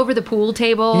 surprised. All over the pool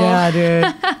table. Yeah,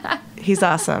 dude. He's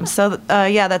awesome. So,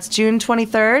 yeah, that's June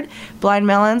 23rd, Blind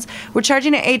Melons. We're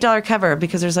charging an $8 cover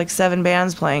because there's like 7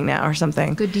 bands playing now or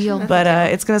something. Good deal. But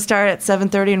it's going to start at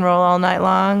 7:30 and roll all night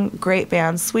long. Great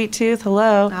band. Sweet Tooth,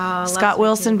 hello. love Scott Sweet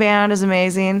Wilson Tooth. band is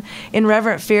amazing.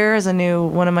 Irreverent Fear is a new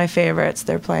one of my favorites.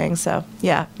 They're playing. So,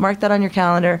 yeah, mark that on your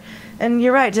calendar. And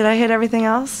you're right. Did I hit everything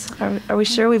else? Are we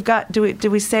sure we've got? Did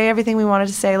we say everything we wanted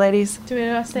to say, ladies? Do we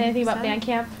want to say anything about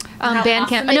Bandcamp? Bandcamp.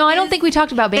 awesome No, it I don't is. think we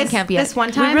talked about Bandcamp yet. This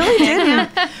one time. We really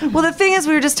didn't. Well, the thing is,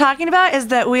 we were just talking about is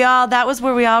that that was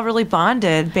where we all really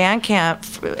bonded.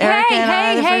 Bandcamp. Erica and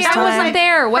I, the first I time. wasn't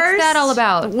there. What's First- that all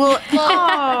about? Well,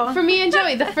 For me and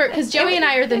Joey, because Joey and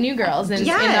I are the new girls in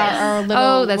Yes. our little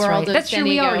Oh, that's world right. of That's San true.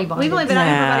 We Diego. already bonded. We've only been on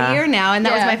here for about Yeah. a year now, and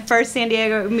that Yeah. was my first San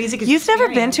Diego music you've never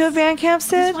been to a experience. Bandcamp,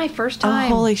 Sid? This is my first Oh,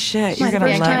 time. holy shit! You're gonna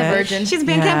Bandcamp love it. virgin. She's a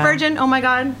Bandcamp Yeah. virgin. Oh my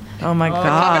God. Oh my Governor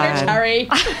god! Cherry.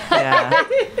 Yeah,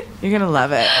 you're gonna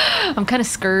love it. I'm kind of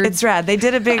scared. It's rad. They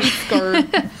did a big.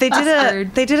 They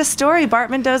did a story. Bart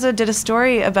Mendoza did a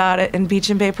story about it in Beach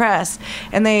and Bay Press,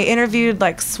 and they interviewed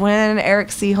like Swin, Eric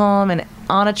Seaholm, and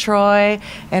Anna Troy,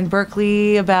 and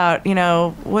Berkeley about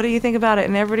what do you think about it?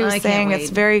 And everybody was I can't saying wait. it's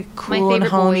very cool and favorite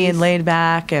homey and boys. laid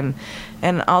back, and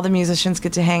all the musicians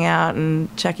get to hang out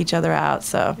and check each other out.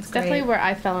 So It's definitely where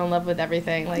I fell in love with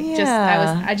everything. Like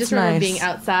Yeah, I just it's remember nice. being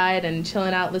outside and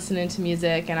chilling out, listening to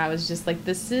music, and I was just like,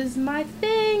 this is my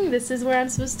thing. This is where I'm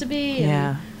supposed to be. And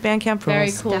yeah, Bandcamp rules.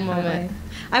 very cool moment.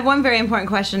 I have one very important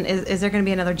question. Is there going to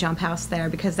be another jump house there?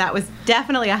 Because that was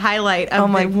definitely a highlight of Oh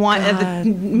my of the God.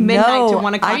 midnight to No,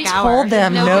 1 o'clock I hour. told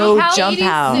them No, no how jump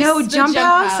 86 house. No The jump jump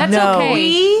house? house. That's No. okay.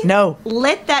 We No.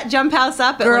 lit that jump house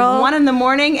up at Girl. like 1 in the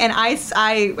morning, and I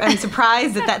am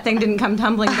surprised that thing didn't come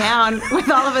tumbling down with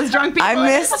all of us drunk people. I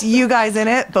missed you guys in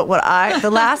it, but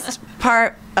the last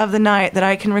part of the night that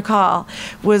I can recall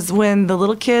was when the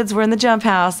little kids were in the jump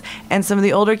house and some of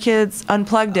the older kids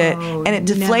unplugged it and it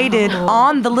deflated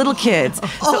on the little kids.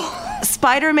 So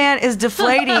Spider-Man is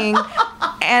deflating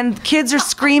and kids are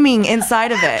screaming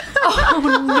inside of it.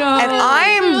 And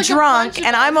I'm drunk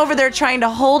and I'm over there trying to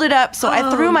hold it up. So I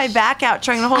threw my back out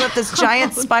trying to hold up this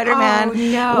giant Spider-Man. Oh,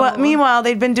 no. Well, meanwhile,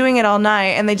 they'd been doing it all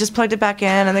night and they just plugged it back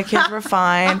in and the kids were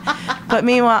fine. But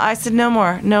meanwhile, I said, no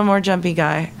more jumpy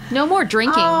guy. No more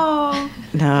drinking. Oh,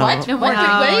 No. What? No more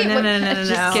Wait, no.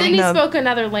 Just Sydney No. spoke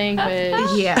another language.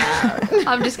 Yeah.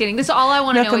 I'm just kidding. This all I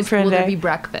want to No know is will there comprende. be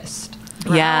breakfast?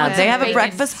 Yeah, they have a Bacon.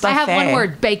 breakfast buffet. I have one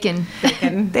word: bacon.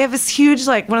 They have this huge,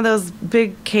 like one of those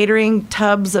big catering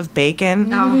tubs of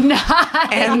bacon,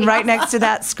 and right next to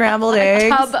that, scrambled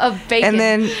eggs, Tub of bacon. and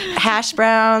then hash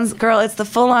browns. Girl, it's the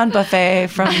full-on buffet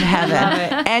from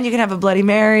heaven. And you can have a Bloody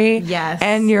Mary. Yes.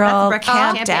 And you're That's all breakfast.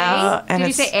 camped out. And Did you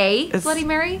it's- say a it's- Bloody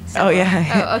Mary? Oh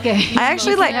yeah. Oh, okay. I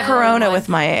actually like Corona with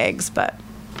my eggs, but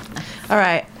all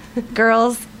right,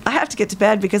 girls. I have to get to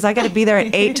bed because I got to be there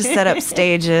at 8 to set up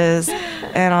stages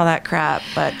and all that crap.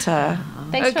 But Thanks for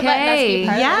letting us Okay. be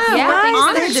part Yeah, of this. Yeah, we're thanks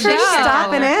honored thanks to for be here.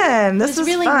 stopping in. This was was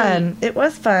really fun. It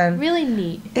was fun. Really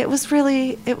neat. It was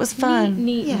fun.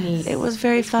 Neat. It was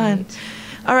very fun.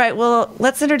 All right, well,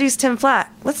 let's introduce Tim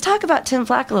Flack. Let's talk about Tim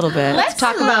Flack a little bit. Let's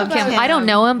talk about Kim. I don't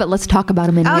know him, but let's talk about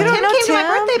him Oh, anyway. don't Tim know came to my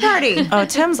Tim? birthday party. Oh,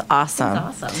 Tim's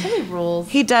awesome. Timmy rules.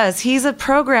 He does. He's a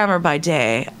programmer by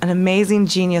day, an amazing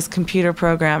genius computer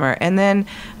programmer. And then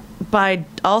by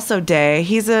also day,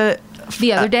 he's a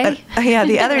The other day?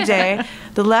 The other day,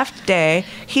 the left day.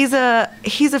 He's a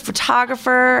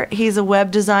photographer. He's a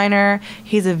web designer.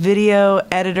 He's a video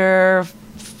editor.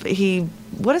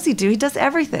 What does he do? He does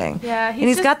everything. Yeah, and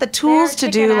he's just got the tools to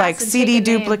there do kicking like ass and CD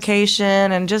taking names.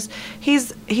 duplication and just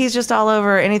he's just all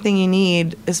over anything you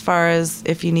need as far as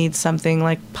if you need something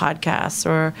like podcasts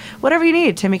or whatever you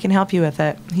need. Timmy can help you with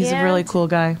it. He's a really cool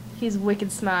guy. He's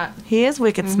wicked smart. He is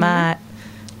wicked smart.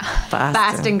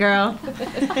 Boston girl.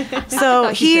 So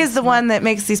he is the one that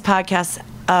makes these podcasts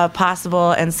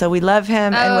possible, and so we love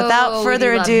him. And without Oh,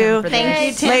 further we love ado, him for Thank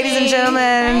this. you, Timmy. ladies and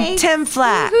gentlemen, Tim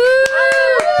Flack.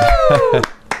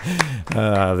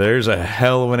 There's a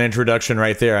hell of an introduction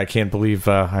right there. I can't believe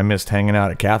I missed hanging out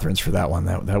at Catherine's for that one.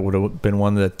 That would have been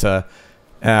one that...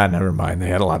 never mind. They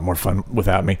had a lot more fun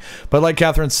without me. But like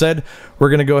Catherine said, we're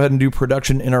going to go ahead and do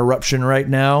production interruption right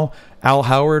now. Al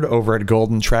Howard over at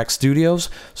Golden Track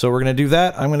Studios. So we're going to do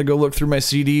that. I'm going to go look through my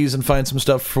CDs and find some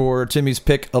stuff for Timmy's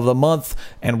pick of the month.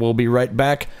 And we'll be right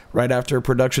back right after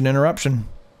production interruption.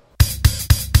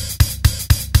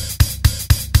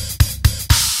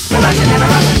 You're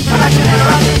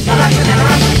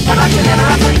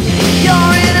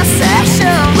in a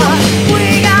session,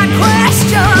 we got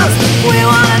questions. We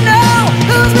wanna know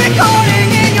who's recording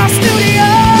in your studio.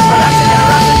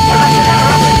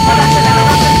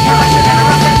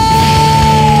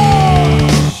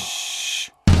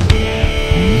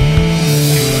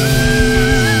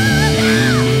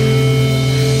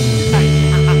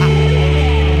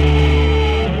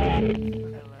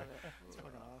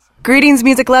 Greetings,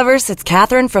 music lovers. It's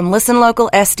Catherine from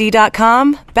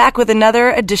ListenLocalSD.com, back with another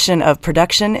edition of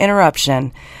Production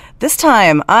Interruption. This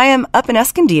time, I am up in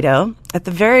Escondido at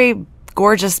the very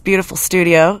gorgeous, beautiful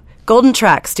studio, Golden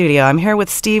Track Studio. I'm here with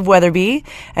Steve Weatherby,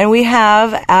 and we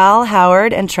have Al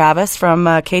Howard and Travis from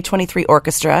K23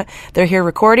 Orchestra. They're here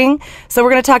recording. So we're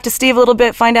going to talk to Steve a little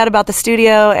bit, find out about the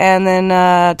studio, and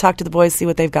then talk to the boys, see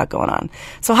what they've got going on.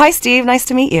 So hi, Steve. Nice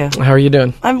to meet you. How are you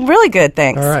doing? I'm really good,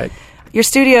 thanks. All right. Your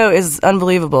studio is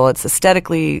unbelievable. It's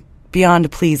aesthetically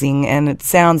beyond pleasing, and it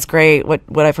sounds great, what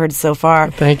I've heard so far.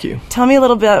 Thank you. Tell me a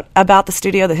little bit about the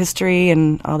studio, the history,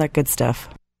 and all that good stuff.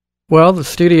 Well, the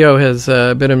studio has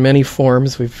been in many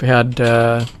forms. We've had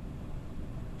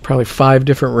probably 5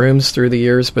 different rooms through the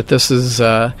years, but this is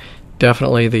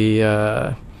definitely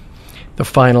the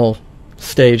final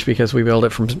stage because we built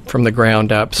it from the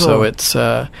ground up. Cool. So it's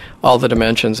all the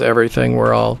dimensions, everything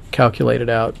were all calculated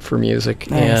out for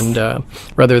music. Nice. And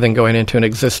rather than going into an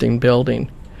existing building,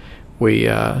 we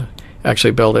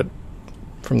actually built it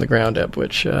from the ground up,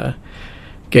 which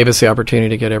gave us the opportunity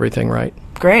to get everything right.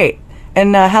 Great.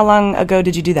 And how long ago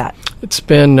did you do that? It's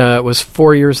been it was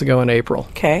 4 years ago in April.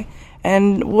 Okay.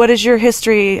 And what is your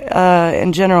history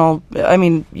in general? I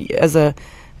mean, as a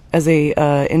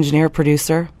engineer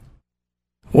producer.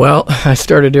 Well, I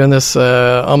started doing this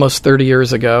almost 30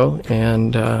 years ago,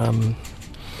 and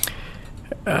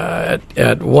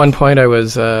at one point I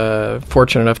was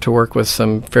fortunate enough to work with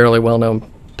some fairly well-known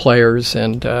players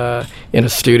and in a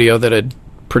studio that had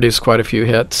produced quite a few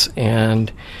hits. And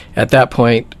at that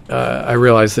point, I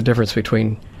realized the difference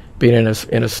between being in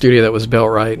a studio that was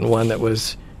built right and one that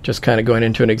was just kind of going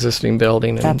into an existing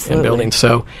building and building.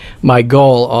 So my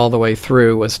goal all the way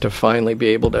through was to finally be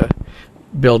able to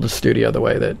build a studio the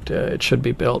way that it should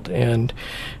be built. And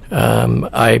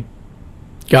I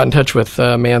got in touch with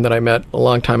a man that I met a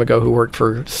long time ago who worked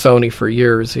for Sony for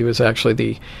years. He was actually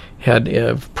the head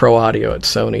of Pro Audio at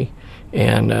Sony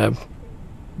and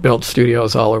built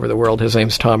studios all over the world. His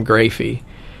name's Tom Grafey,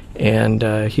 and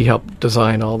he helped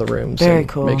design all the rooms. Very and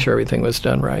cool. Make sure everything was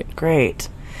done right. Great.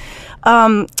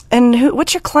 And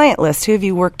what's your client list? Who have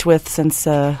you worked with since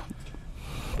you've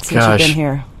been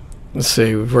here? Let's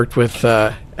see. We've worked with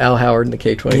Al Howard and the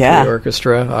K23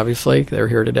 Orchestra, obviously. They're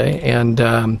here today. And,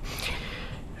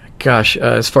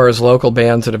 as far as local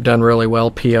bands that have done really well,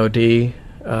 POD,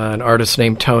 an artist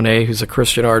named Tone, who's a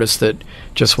Christian artist that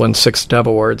just won 6 Dove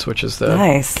Awards, which is the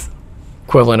nice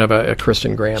equivalent of a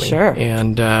Christian Grammy. Sure.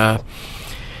 And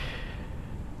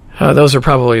those are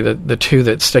probably the 2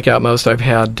 that stick out most. I've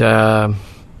had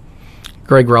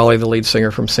Greg Raleigh, the lead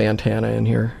singer from Santana, in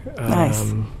here.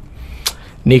 Nice.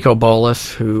 Nico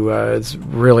Bolas, who is a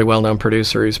really well-known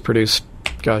producer. He's produced,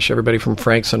 everybody from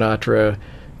Frank Sinatra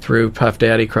through Puff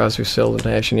Daddy, Crosby, Stills,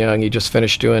 Nash & Young. He just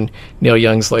finished doing Neil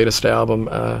Young's latest album.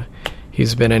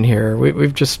 He's been in here.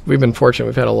 We've been fortunate.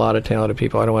 We've had a lot of talented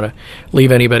people. I don't want to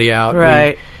leave anybody out.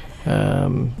 Right.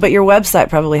 But your website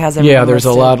probably has everything. Yeah, there's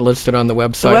listed. a lot listed on the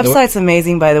website. The website's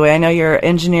amazing, by the way. I know your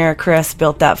engineer, Chris,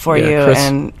 built that for you,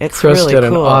 and it's Chris really did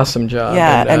cool. an awesome job.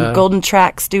 Yeah, and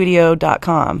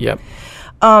goldentrackstudio.com. Yep.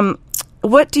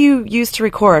 what do you use to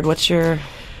record? What's your...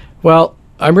 Well,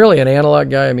 I'm really an analog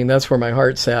guy. I mean, that's where my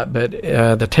heart's at. But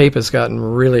the tape has gotten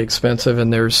really expensive,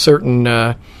 and there's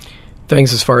certain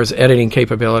things as far as editing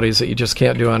capabilities that you just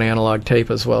can't do on analog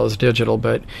tape as well as digital.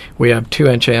 But we have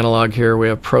 2-inch analog here. We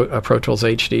have a Pro Tools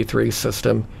HD3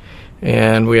 system,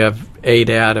 and we have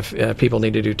ADAT if people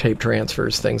need to do tape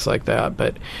transfers, things like that.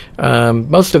 But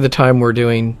most of the time we're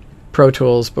doing Pro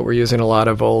Tools, but we're using a lot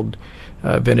of old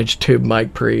vintage tube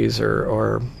mic pre's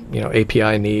or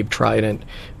API Neve, Trident.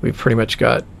 We've pretty much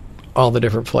got all the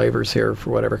different flavors here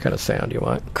for whatever kind of sound you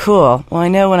want. Cool. Well, I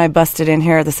know when I busted in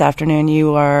here this afternoon,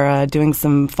 you are doing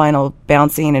some final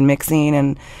bouncing and mixing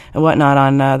and whatnot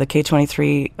on the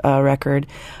K23 record.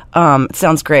 It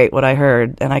sounds great, what I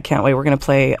heard, and I can't wait. We're going to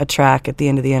play a track at the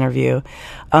end of the interview.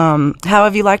 How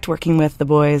have you liked working with the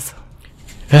boys?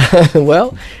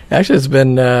 Well, actually,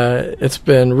 it's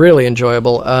been really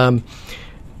enjoyable.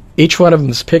 Each one of them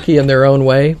is picky in their own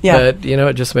way, but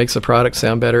it just makes the product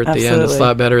sound better at the end. It's a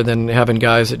lot better than having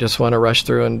guys that just want to rush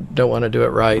through and don't want to do it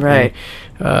right. Right.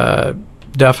 And,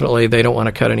 definitely, they don't want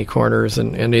to cut any corners,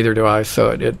 and neither do I.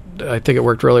 So I think it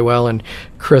worked really well, and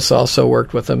Chris also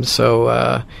worked with them.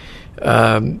 So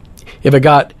if it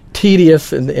got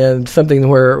tedious and something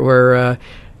where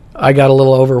I got a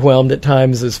little overwhelmed at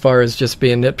times as far as just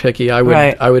being nitpicky,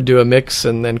 I would do a mix,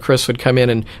 and then Chris would come in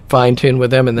and fine tune with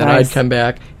them, and then I'd come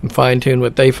back and fine tune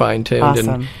what they fine tuned,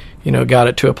 and got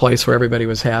it to a place where everybody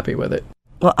was happy with it.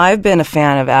 Well, I've been a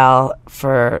fan of Al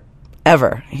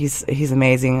forever. He's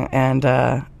amazing. And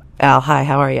Al, hi,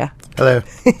 how are you? Hello.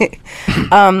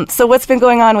 So what's been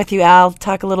going on with you, Al?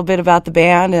 Talk a little bit about the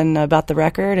band and about the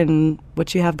record and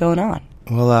what you have going on.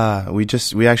 Well,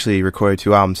 we actually recorded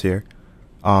 2 albums here.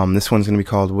 This one's going to be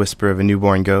called Whisper of a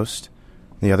Newborn Ghost.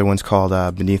 The other one's called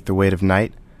Beneath the Weight of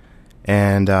Night.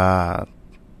 And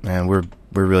man, we're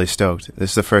really stoked. This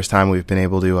is the first time we've been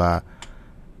able to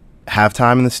have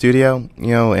time in the studio.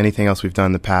 Anything else we've done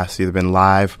in the past either been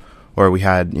live or we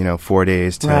had 4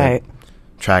 days to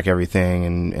track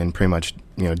everything and pretty much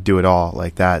do it all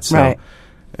like that. So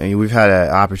we've had an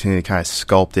opportunity to kind of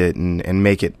sculpt it and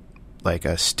make it like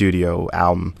a studio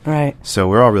album. Right. So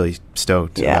we're all really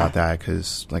stoked about that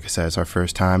because, like I said, it's our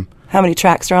first time. How many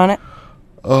tracks are on it?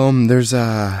 There's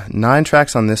 9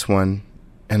 tracks on this one,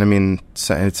 and I mean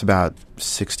it's about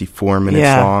 64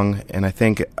 minutes long, and I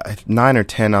think 9 or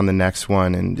 10 on the next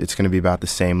one, and it's going to be about the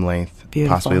same length,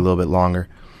 possibly a little bit longer.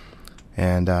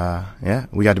 And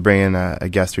we got to bring in a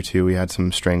guest or two. We had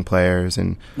some string players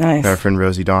and our friend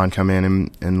Rosie Dawn come in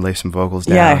and lay some vocals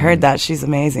down. Yeah, I heard that. She's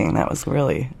amazing. That was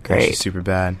really great. Yeah, she's super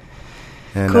bad.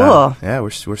 And, cool. We're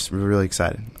really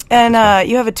excited. And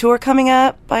you have a tour coming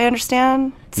up, I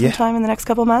understand, sometime in the next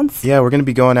couple months? Yeah, we're going to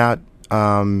be going out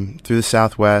through the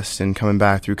Southwest and coming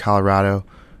back through Colorado.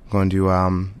 Going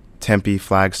to Tempe,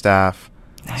 Flagstaff,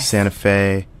 Santa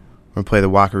Fe. We're going to play the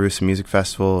Wakarusa Music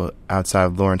Festival outside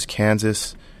of Lawrence,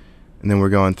 Kansas. And then we're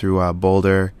going through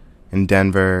Boulder and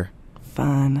Denver.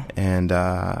 Fun. And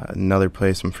another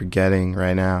place I'm forgetting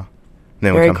right now. And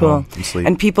then Very we'll come cool. home and sleep.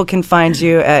 And people can find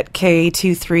you at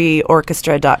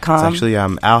K23orchestra.com. It's actually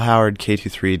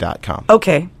alhowardk23.com.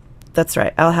 Okay. That's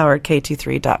right,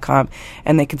 alhowardk23.com.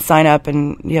 And they can sign up,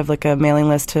 and you have like a mailing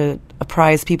list to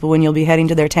apprise people when you'll be heading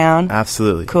to their town?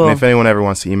 Absolutely. Cool. And if anyone ever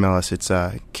wants to email us, it's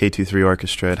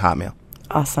K23orchestra@hotmail.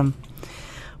 Awesome.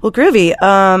 Well, groovy.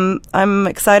 I'm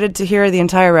excited to hear the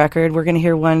entire record. We're going to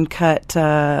hear one cut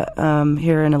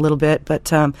here in a little bit,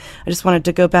 but I just wanted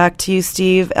to go back to you,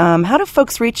 Steve. How do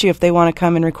folks reach you if they want to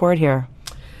come and record here?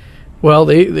 Well,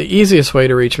 the easiest way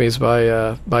to reach me is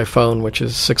by phone, which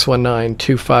is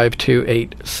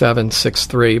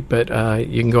 619-252-8763. But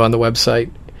you can go on the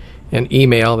website and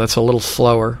email. That's a little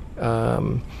slower.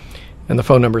 And the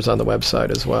phone number's on the website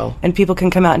as well. And people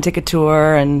can come out and take a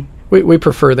tour and... We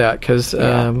prefer that because we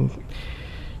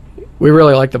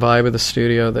really like the vibe of the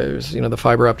studio. There's the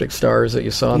fiber optic stars that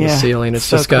you saw on the ceiling. It's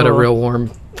so just got a real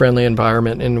warm, friendly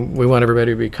environment, and we want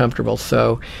everybody to be comfortable.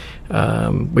 So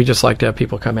we just like to have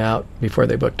people come out before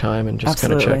they book time and just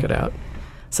kind of check it out.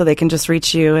 So they can just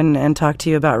reach you and talk to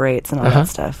you about rates and all that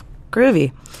stuff.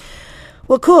 Groovy.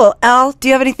 Well, cool. Al, do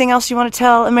you have anything else you want to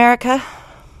tell America?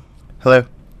 Hello,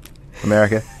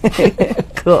 America.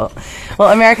 Cool.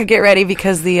 Well, America, get ready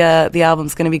because the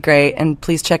album's going to be great, and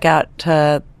please check out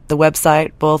the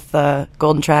website, both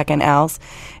Golden Track and Al's.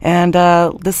 And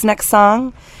this next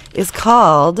song is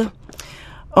called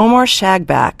Omar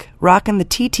Shagback, Rockin' the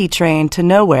TT Train to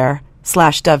Nowhere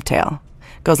 / Dovetail.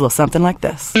 Goes a little something like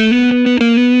this.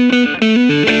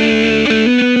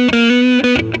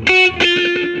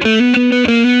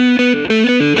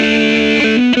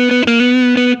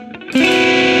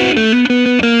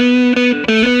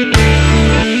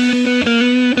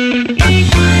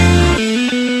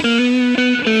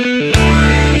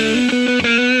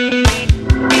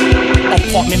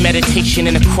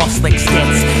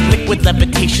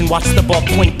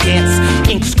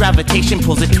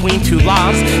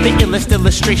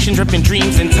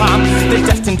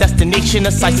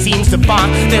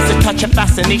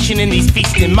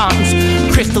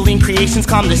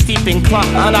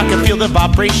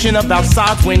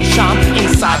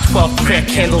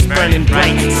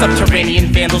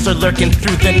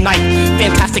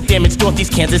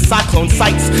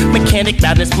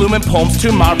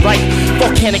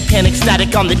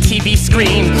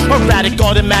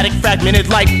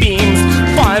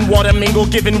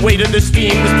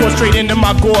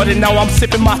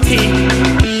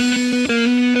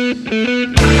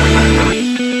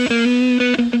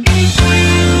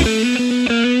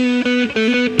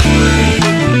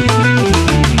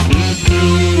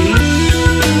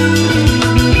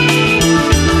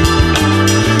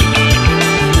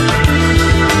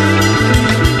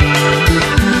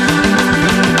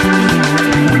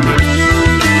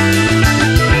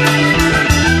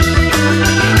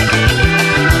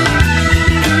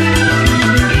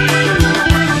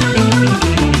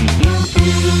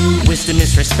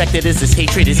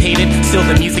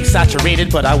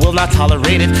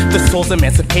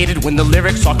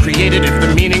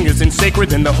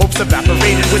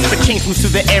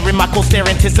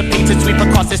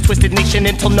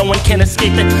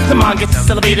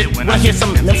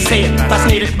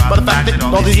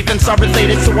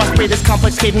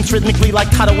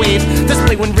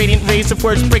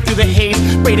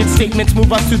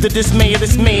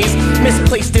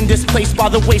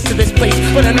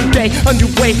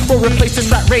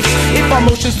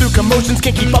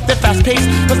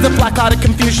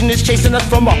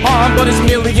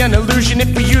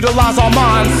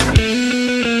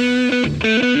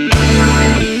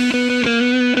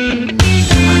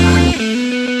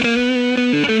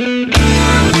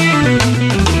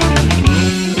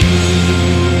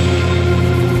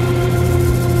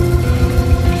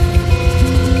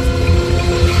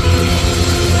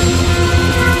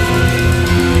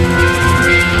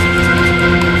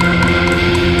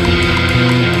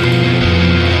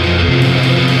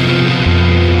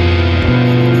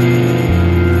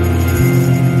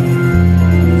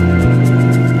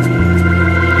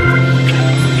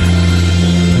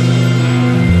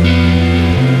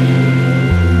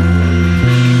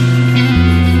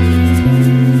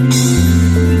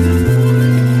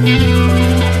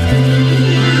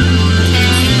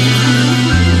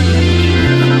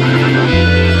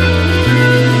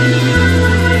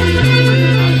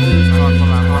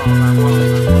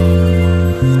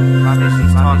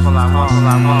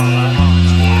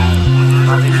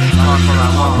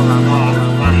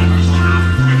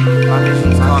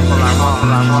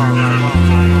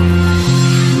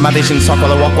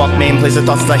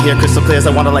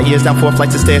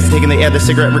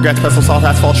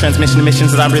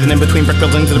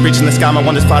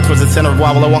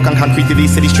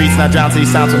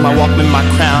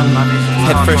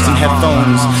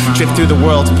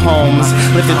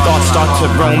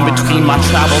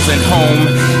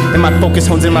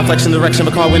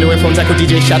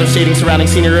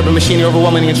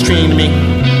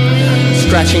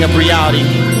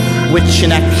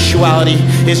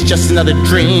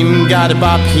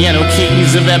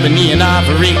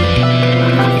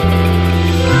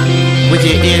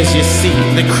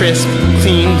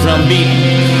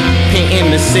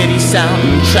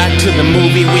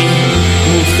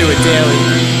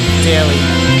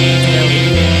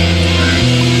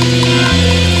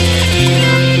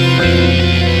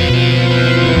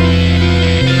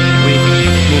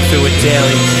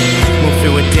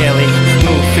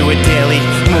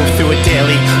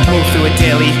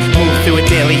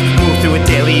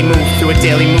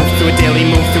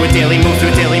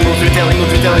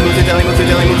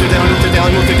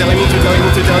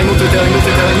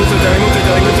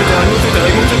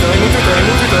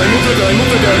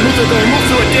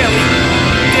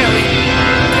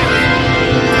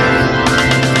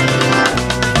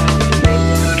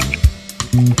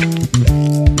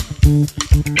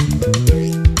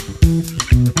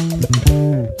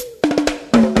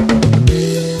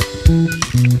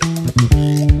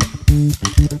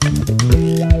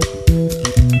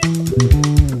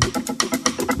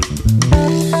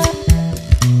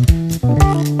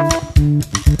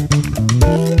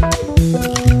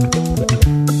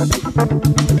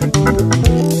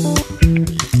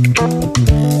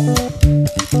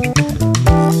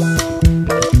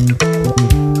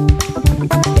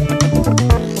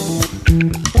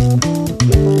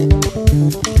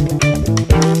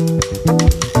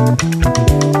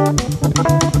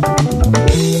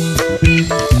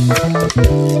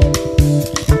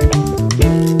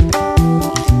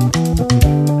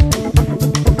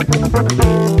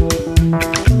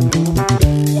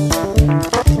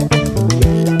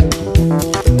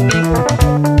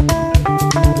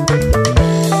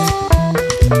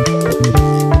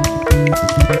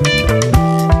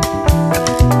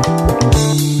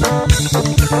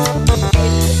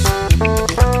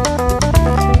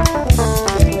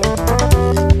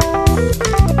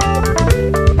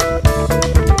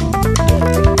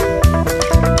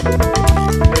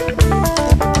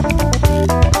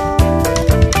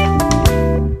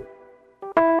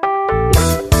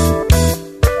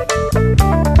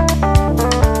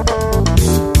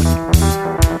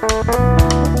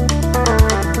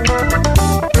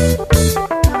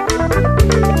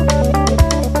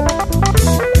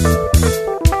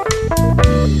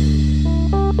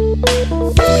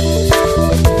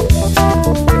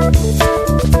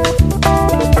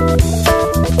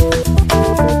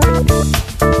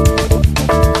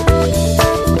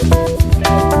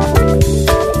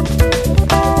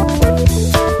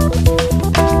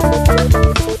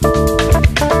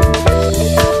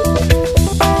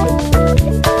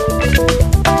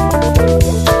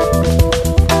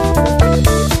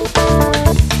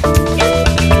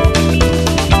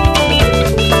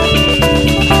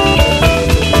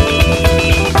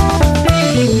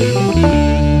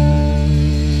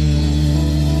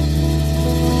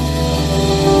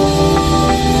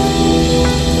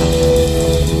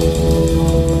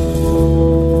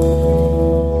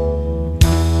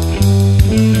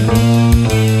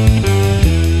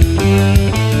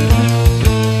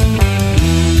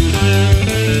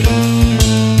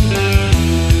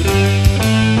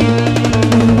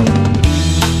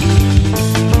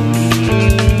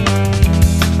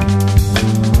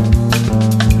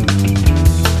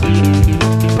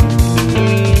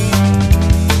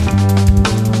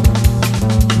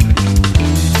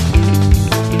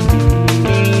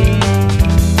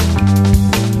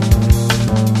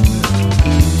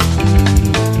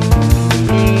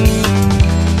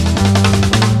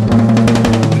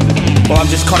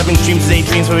 Twin streams,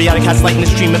 daydreams, where we gotta cast light in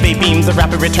the stream of eight beams. A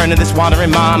rapid return of this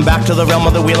wandering mind, back to the realm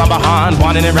of the wheel I'm behind.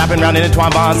 Wandering and wrapping round in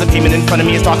entwined bonds. The pavement in front of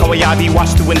me is dark, how I be.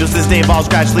 Watch the windows as day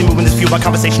evolves, gradually moving this view by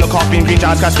conversational coffee and green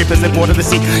giant skyscrapers that border the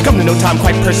sea. Come to know time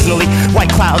quite personally. White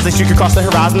clouds, they streak across the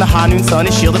horizon. The high noon sun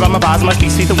is shielded by my visor. My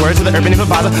feet speak the words of the urban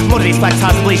improviser. Motivates black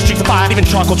ties and blaze streaks of fire. Even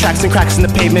charcoal tracks and cracks in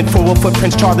the pavement. Four-wheel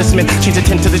footprints char the cement. Change the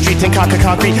tint to the street and conquer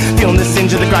concrete. Feeling the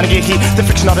singe of the ground and get heat. The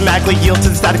friction automatically yields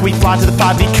to the static. We fly to the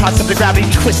 5D concept of gravity,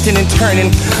 twisting and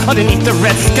turning underneath the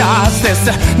red skies. There's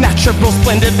a natural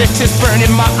splendor that is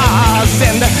burning my eyes,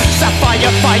 and the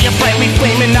sapphire fire brightly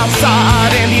flaming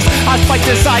outside. And these eyes fight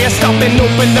desire, stop and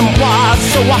open them wide.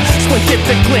 So I squint at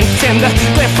the glint and the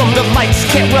glare from the lights.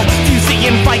 Can't refuse the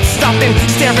invite. Stop and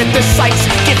stare at the sights.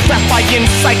 Get trapped by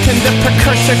insight and the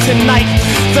precursor tonight.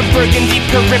 The burgundy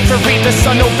periphery, the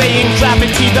sun obeying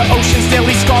gravity. The ocean's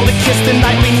daily scarlet kiss, the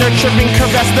nightly nurturing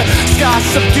caress. The sky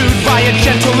subdued by a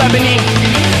gentle ebony.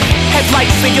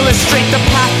 Headlights, they illustrate the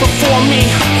path before me,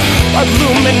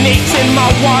 illuminating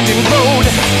my winding road,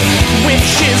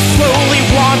 which is slowly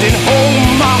winding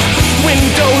home. My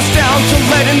windows down to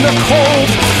let in the cold,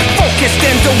 focused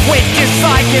and awake as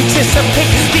I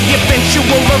anticipate the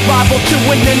eventual arrival to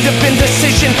an end of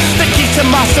indecision. The key to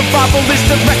my survival is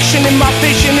direction, and my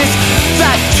vision is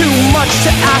that too much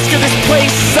to ask of this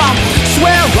place. I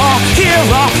swear I'll hear,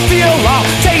 I'll feel, I'll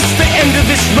taste the end of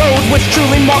this road, which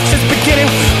truly marks its beginning.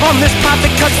 On this path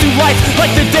that cuts through life,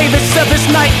 like the day that severs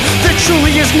night, there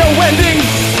truly is no ending.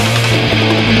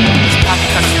 This path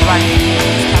cuts through life.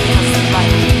 This path cuts through life.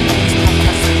 This path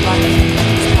cuts through life.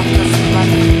 This path cuts through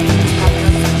life. This path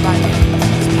cuts through life.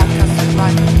 This path cuts through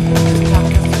life. This path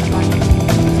cuts through life.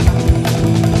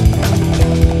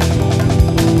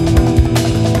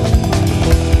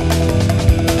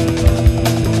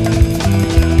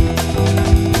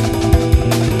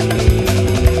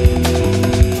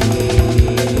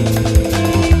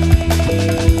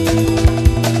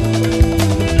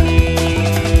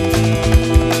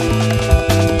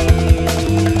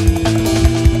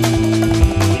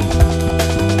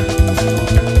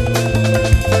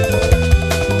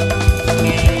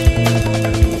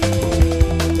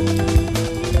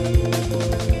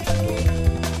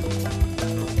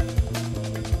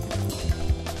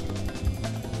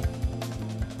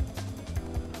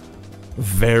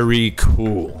 Very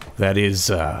cool. That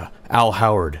is Al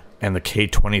Howard and the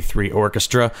K23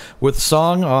 Orchestra with a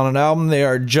song on an album they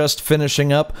are just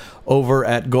finishing up over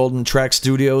at Golden Track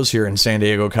Studios here in San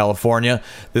Diego, California.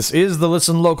 This is the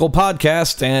Listen Local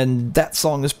podcast, and that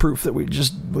song is proof that we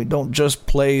don't just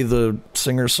play the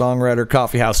singer-songwriter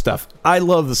coffeehouse stuff. I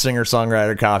love the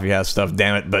singer-songwriter coffeehouse stuff,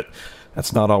 damn it, but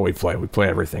that's not all we play. We play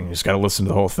everything. You just got to listen to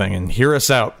the whole thing and hear us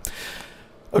out.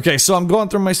 Okay, so I'm going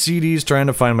through my CDs trying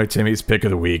to find my Timmy's pick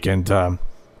of the week, and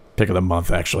pick of the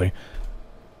month, actually.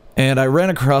 And I ran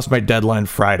across my Deadline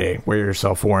Friday, Wear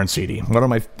Yourself Warren CD. One of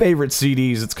my favorite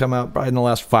CDs that's come out probably in the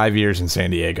last 5 years in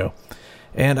San Diego.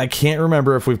 And I can't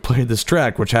remember if we've played this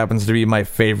track, which happens to be my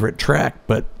favorite track,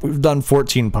 but we've done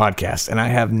 14 podcasts, and I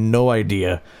have no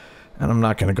idea. And I'm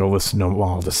not going to go listen to them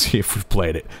all to see if we've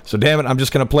played it. So damn it, I'm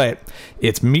just going to play it.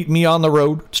 It's Meet Me on the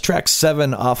Road. It's track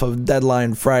 7 off of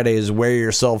Deadline Friday's Wear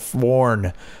Yourself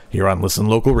Worn here on Listen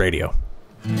Local Radio.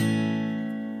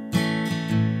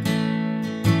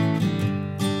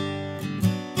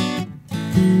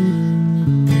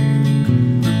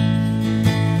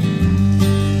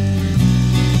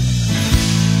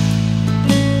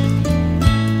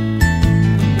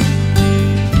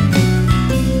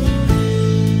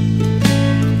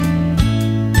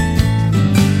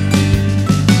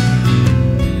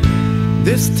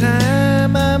 This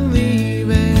time I'm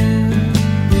leaving.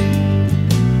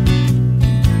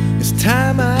 It's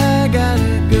time I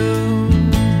gotta go.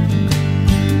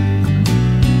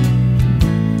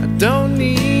 I don't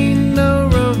need no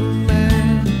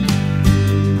romance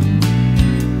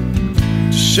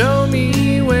to show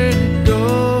me where to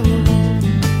go.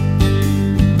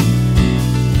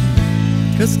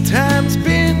 'Cause time's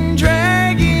been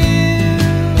dragging.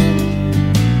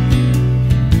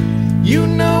 You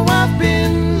know I've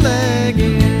been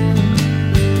lagging.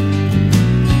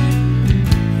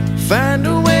 Find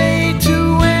a way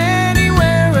to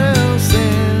anywhere else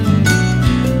and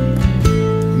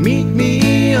meet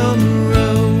me on the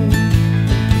road.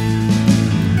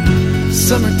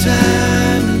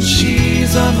 Summertime and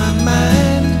she's on my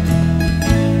mind.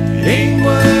 Ain't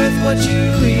worth what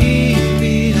you leave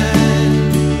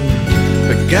behind.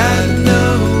 But God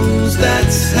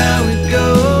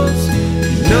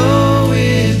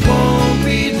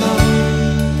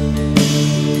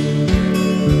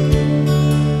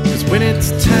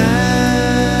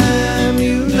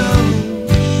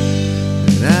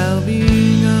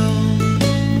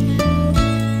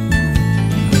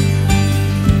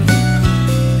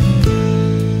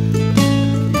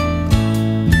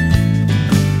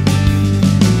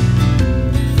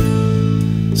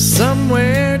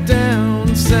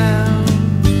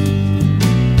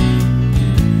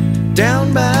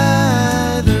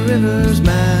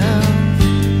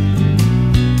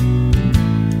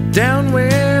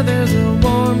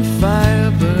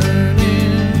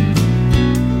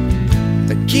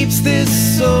keeps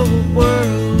this old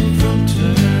world from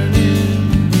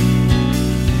turning.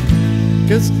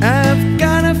 'Cause I've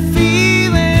got a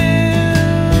feeling,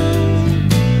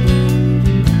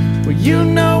 well, you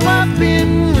know I've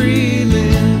been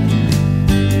reeling,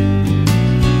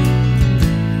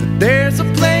 but there's a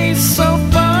place so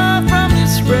far from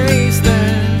this race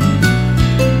that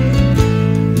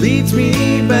leads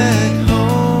me back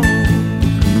home.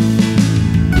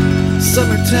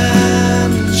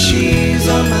 Summertime and she's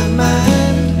on my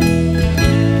mind.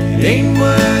 It ain't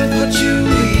worth what you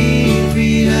leave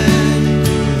behind,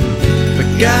 but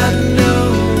God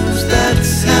knows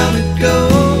that's how it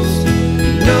goes.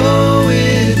 You know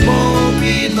it won't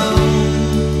be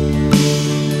long,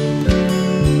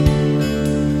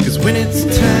 'cause when it's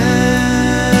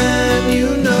time, you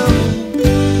know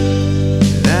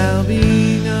that I'll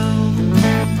be gone.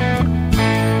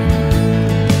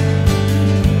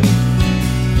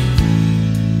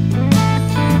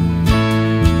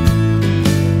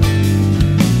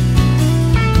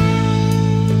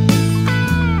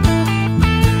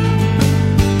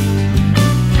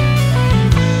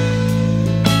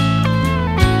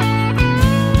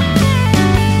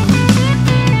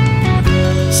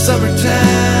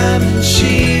 Summertime and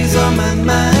she's on my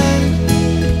mind.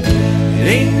 It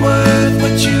ain't worth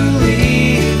what you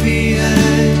leave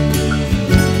behind,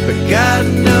 but God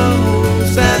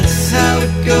knows that's how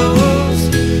it goes.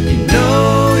 You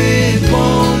know it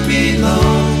won't be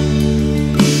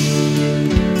long,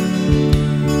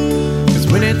 'cause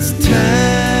when it's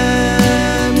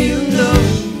time, you know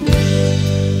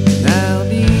that I'll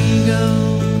be gone.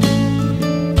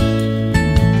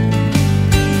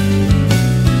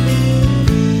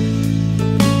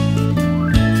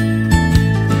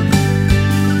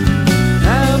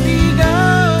 I'll be gone.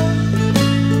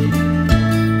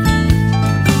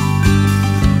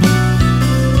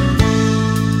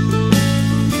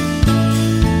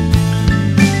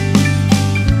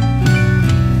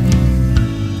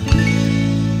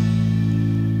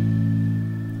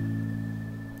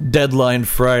 Deadline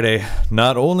Friday.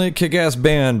 Not only a kick-ass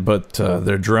band, but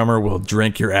their drummer will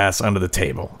drink your ass under the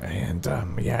table. And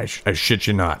yeah, I shit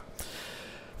you not.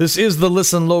 This is the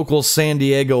Listen Local San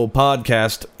Diego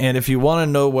podcast, and if you want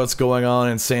to know what's going on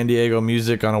in San Diego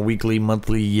music on a weekly,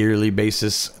 monthly, yearly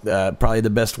basis, probably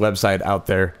the best website out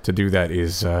there to do that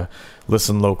is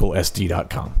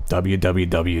listenlocalsd.com.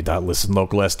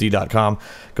 www.listenlocalsd.com.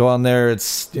 Go on there.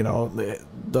 It's, you know, it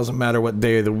doesn't matter what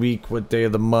day of the week, what day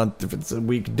of the month, if it's a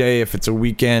weekday, if it's a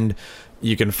weekend,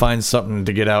 you can find something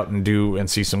to get out and do and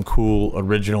see some cool,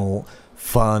 original,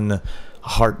 fun,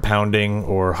 heart-pounding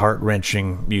or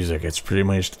heart-wrenching music. It's pretty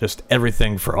much just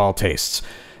everything for all tastes.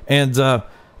 And,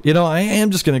 you know, I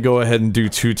am just going to go ahead and do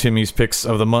two Timmy's picks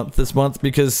of the month this month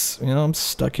because, you know, I'm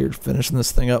stuck here finishing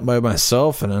this thing up by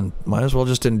myself and I might as well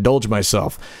just indulge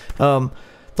myself. The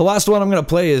last one I'm going to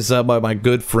play is by my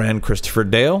good friend Christopher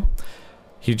Dale.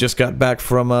 He just got back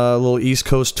from a little East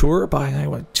Coast tour by,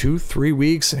 2-3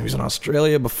 weeks, and he was in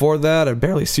Australia before that. I've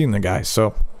barely seen the guy,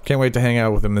 so can't wait to hang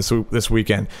out with him this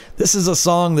weekend. This is a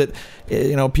song that,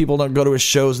 you know, people don't go to his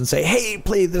shows and say, hey,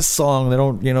 play this song. They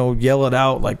don't, you know, yell it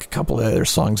out like a couple of other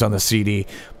songs on the CD.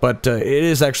 But it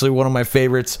is actually one of my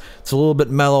favorites. It's a little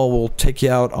bit mellow. We'll take you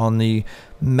out on the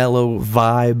mellow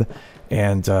vibe.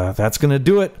 And that's going to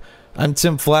do it. I'm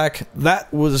Tim Flack.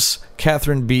 That was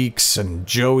Catherine Beeks and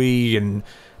Joey and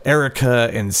Erica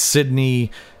and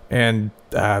Sydney. And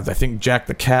I think Jack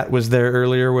the Cat was there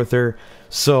earlier with her.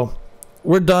 So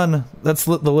we're done. That's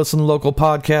the Listen Local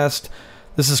podcast.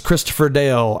 This is Christopher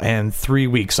Dale and 3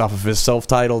 weeks off of his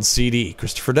self-titled CD.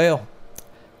 Christopher Dale.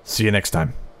 See you next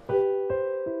time.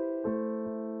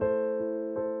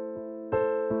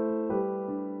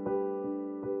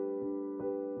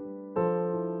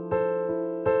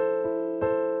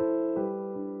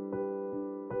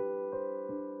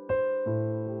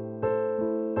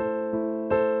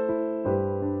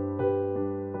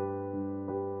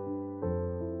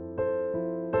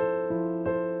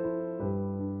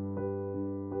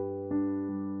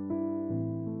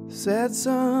 Sad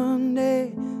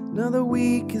Sunday, another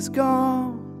week is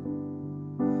gone,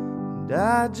 and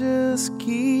I just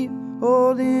keep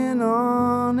holding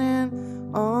on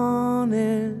and on.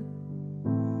 And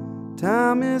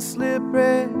time is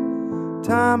slippery,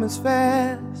 time is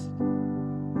fast,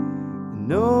 and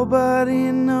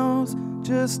nobody knows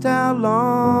just how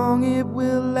long it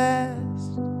will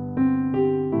last.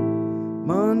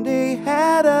 Monday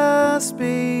had a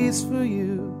space for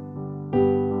you,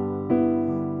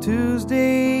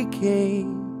 Tuesday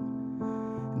came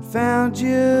and found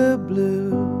you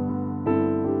blue.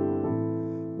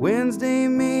 Wednesday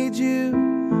made you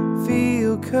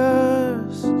feel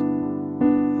cursed,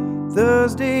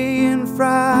 Thursday and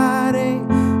Friday,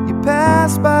 you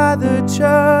pass by the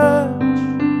church.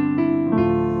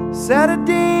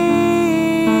 Saturday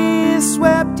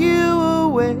swept you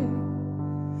away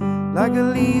like a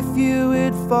leaf you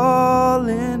had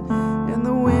fallen and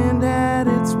the wind had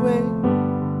its way.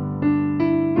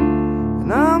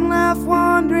 And I'm left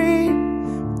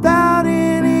wondering without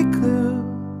any clue,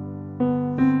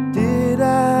 did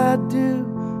I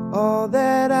do all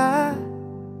that I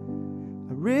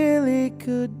really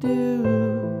could do?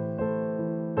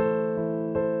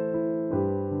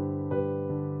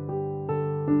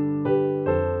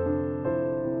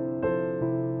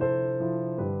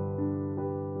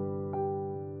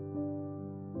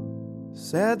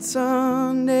 Sad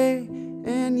Sunday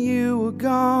and you were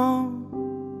gone,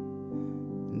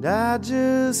 and I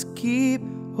just keep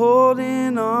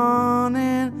holding on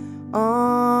and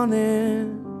on.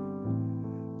 And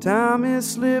time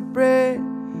is slippery,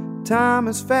 time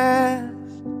is fast,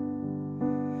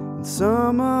 and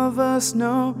some of us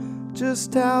know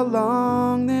just how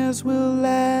long this will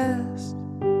last.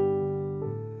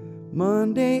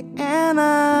 Monday and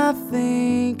I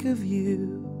think of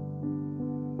you.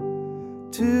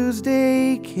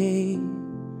 Tuesday came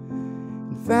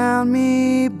and found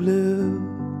me blue.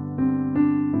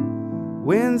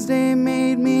 Wednesday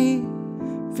made me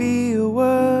feel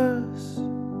worse.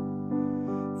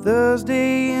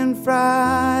 Thursday and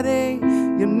Friday,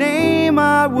 your name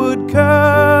I would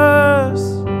curse.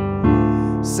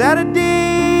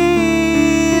 Saturday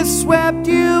swept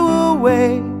you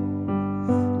away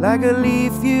like a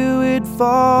leaf you had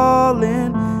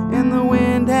fallen and the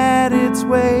wind had its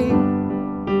way.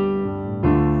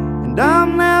 And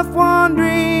I'm left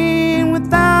wondering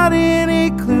without any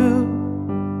clue,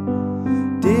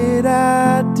 did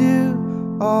I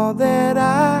do all that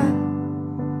I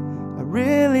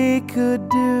really could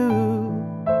do?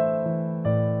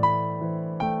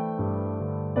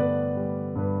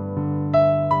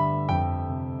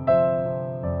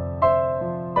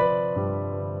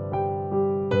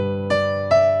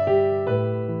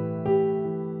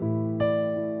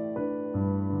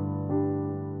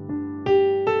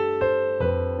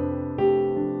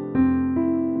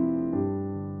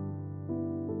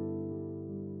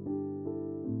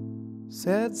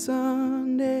 Sad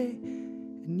Sunday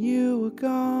and you were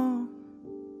gone,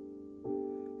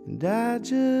 and I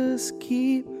just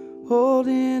keep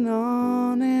holding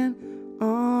on and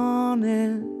on.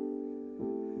 And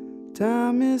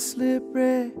time is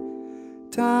slippery,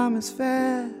 time is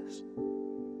fast,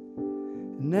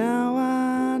 and now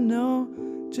I know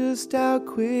just how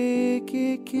quick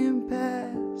it can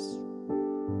pass.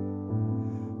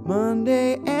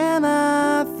 Monday and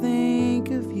I think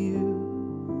of you.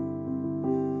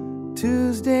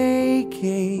 Tuesday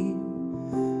came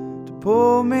to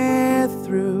pull me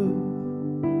through.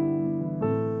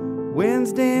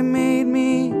 Wednesday made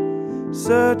me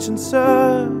search and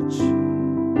search.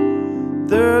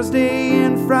 Thursday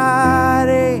and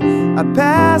Friday, I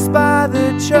passed by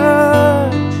the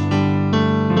church.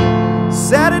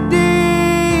 Saturday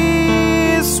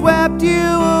swept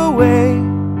you away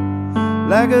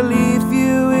like a leaf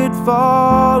you had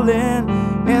fallen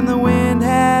and the wind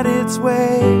had its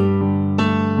way.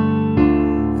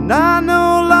 And I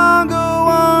no longer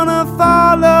wanna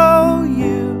follow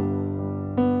you,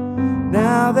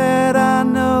 now that I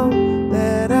know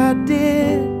that I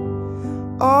did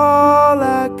all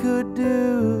I could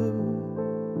do.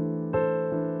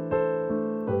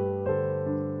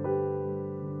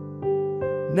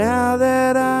 Now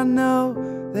that I know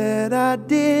that I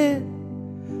did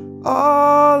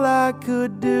all I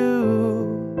could do.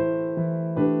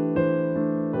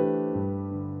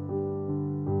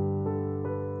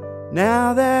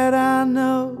 Now that I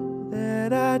know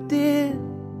that I did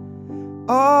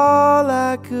all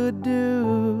I could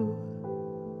do.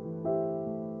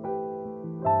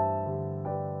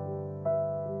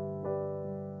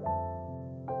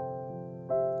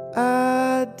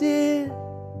 I did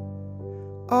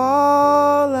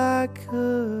all I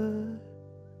could.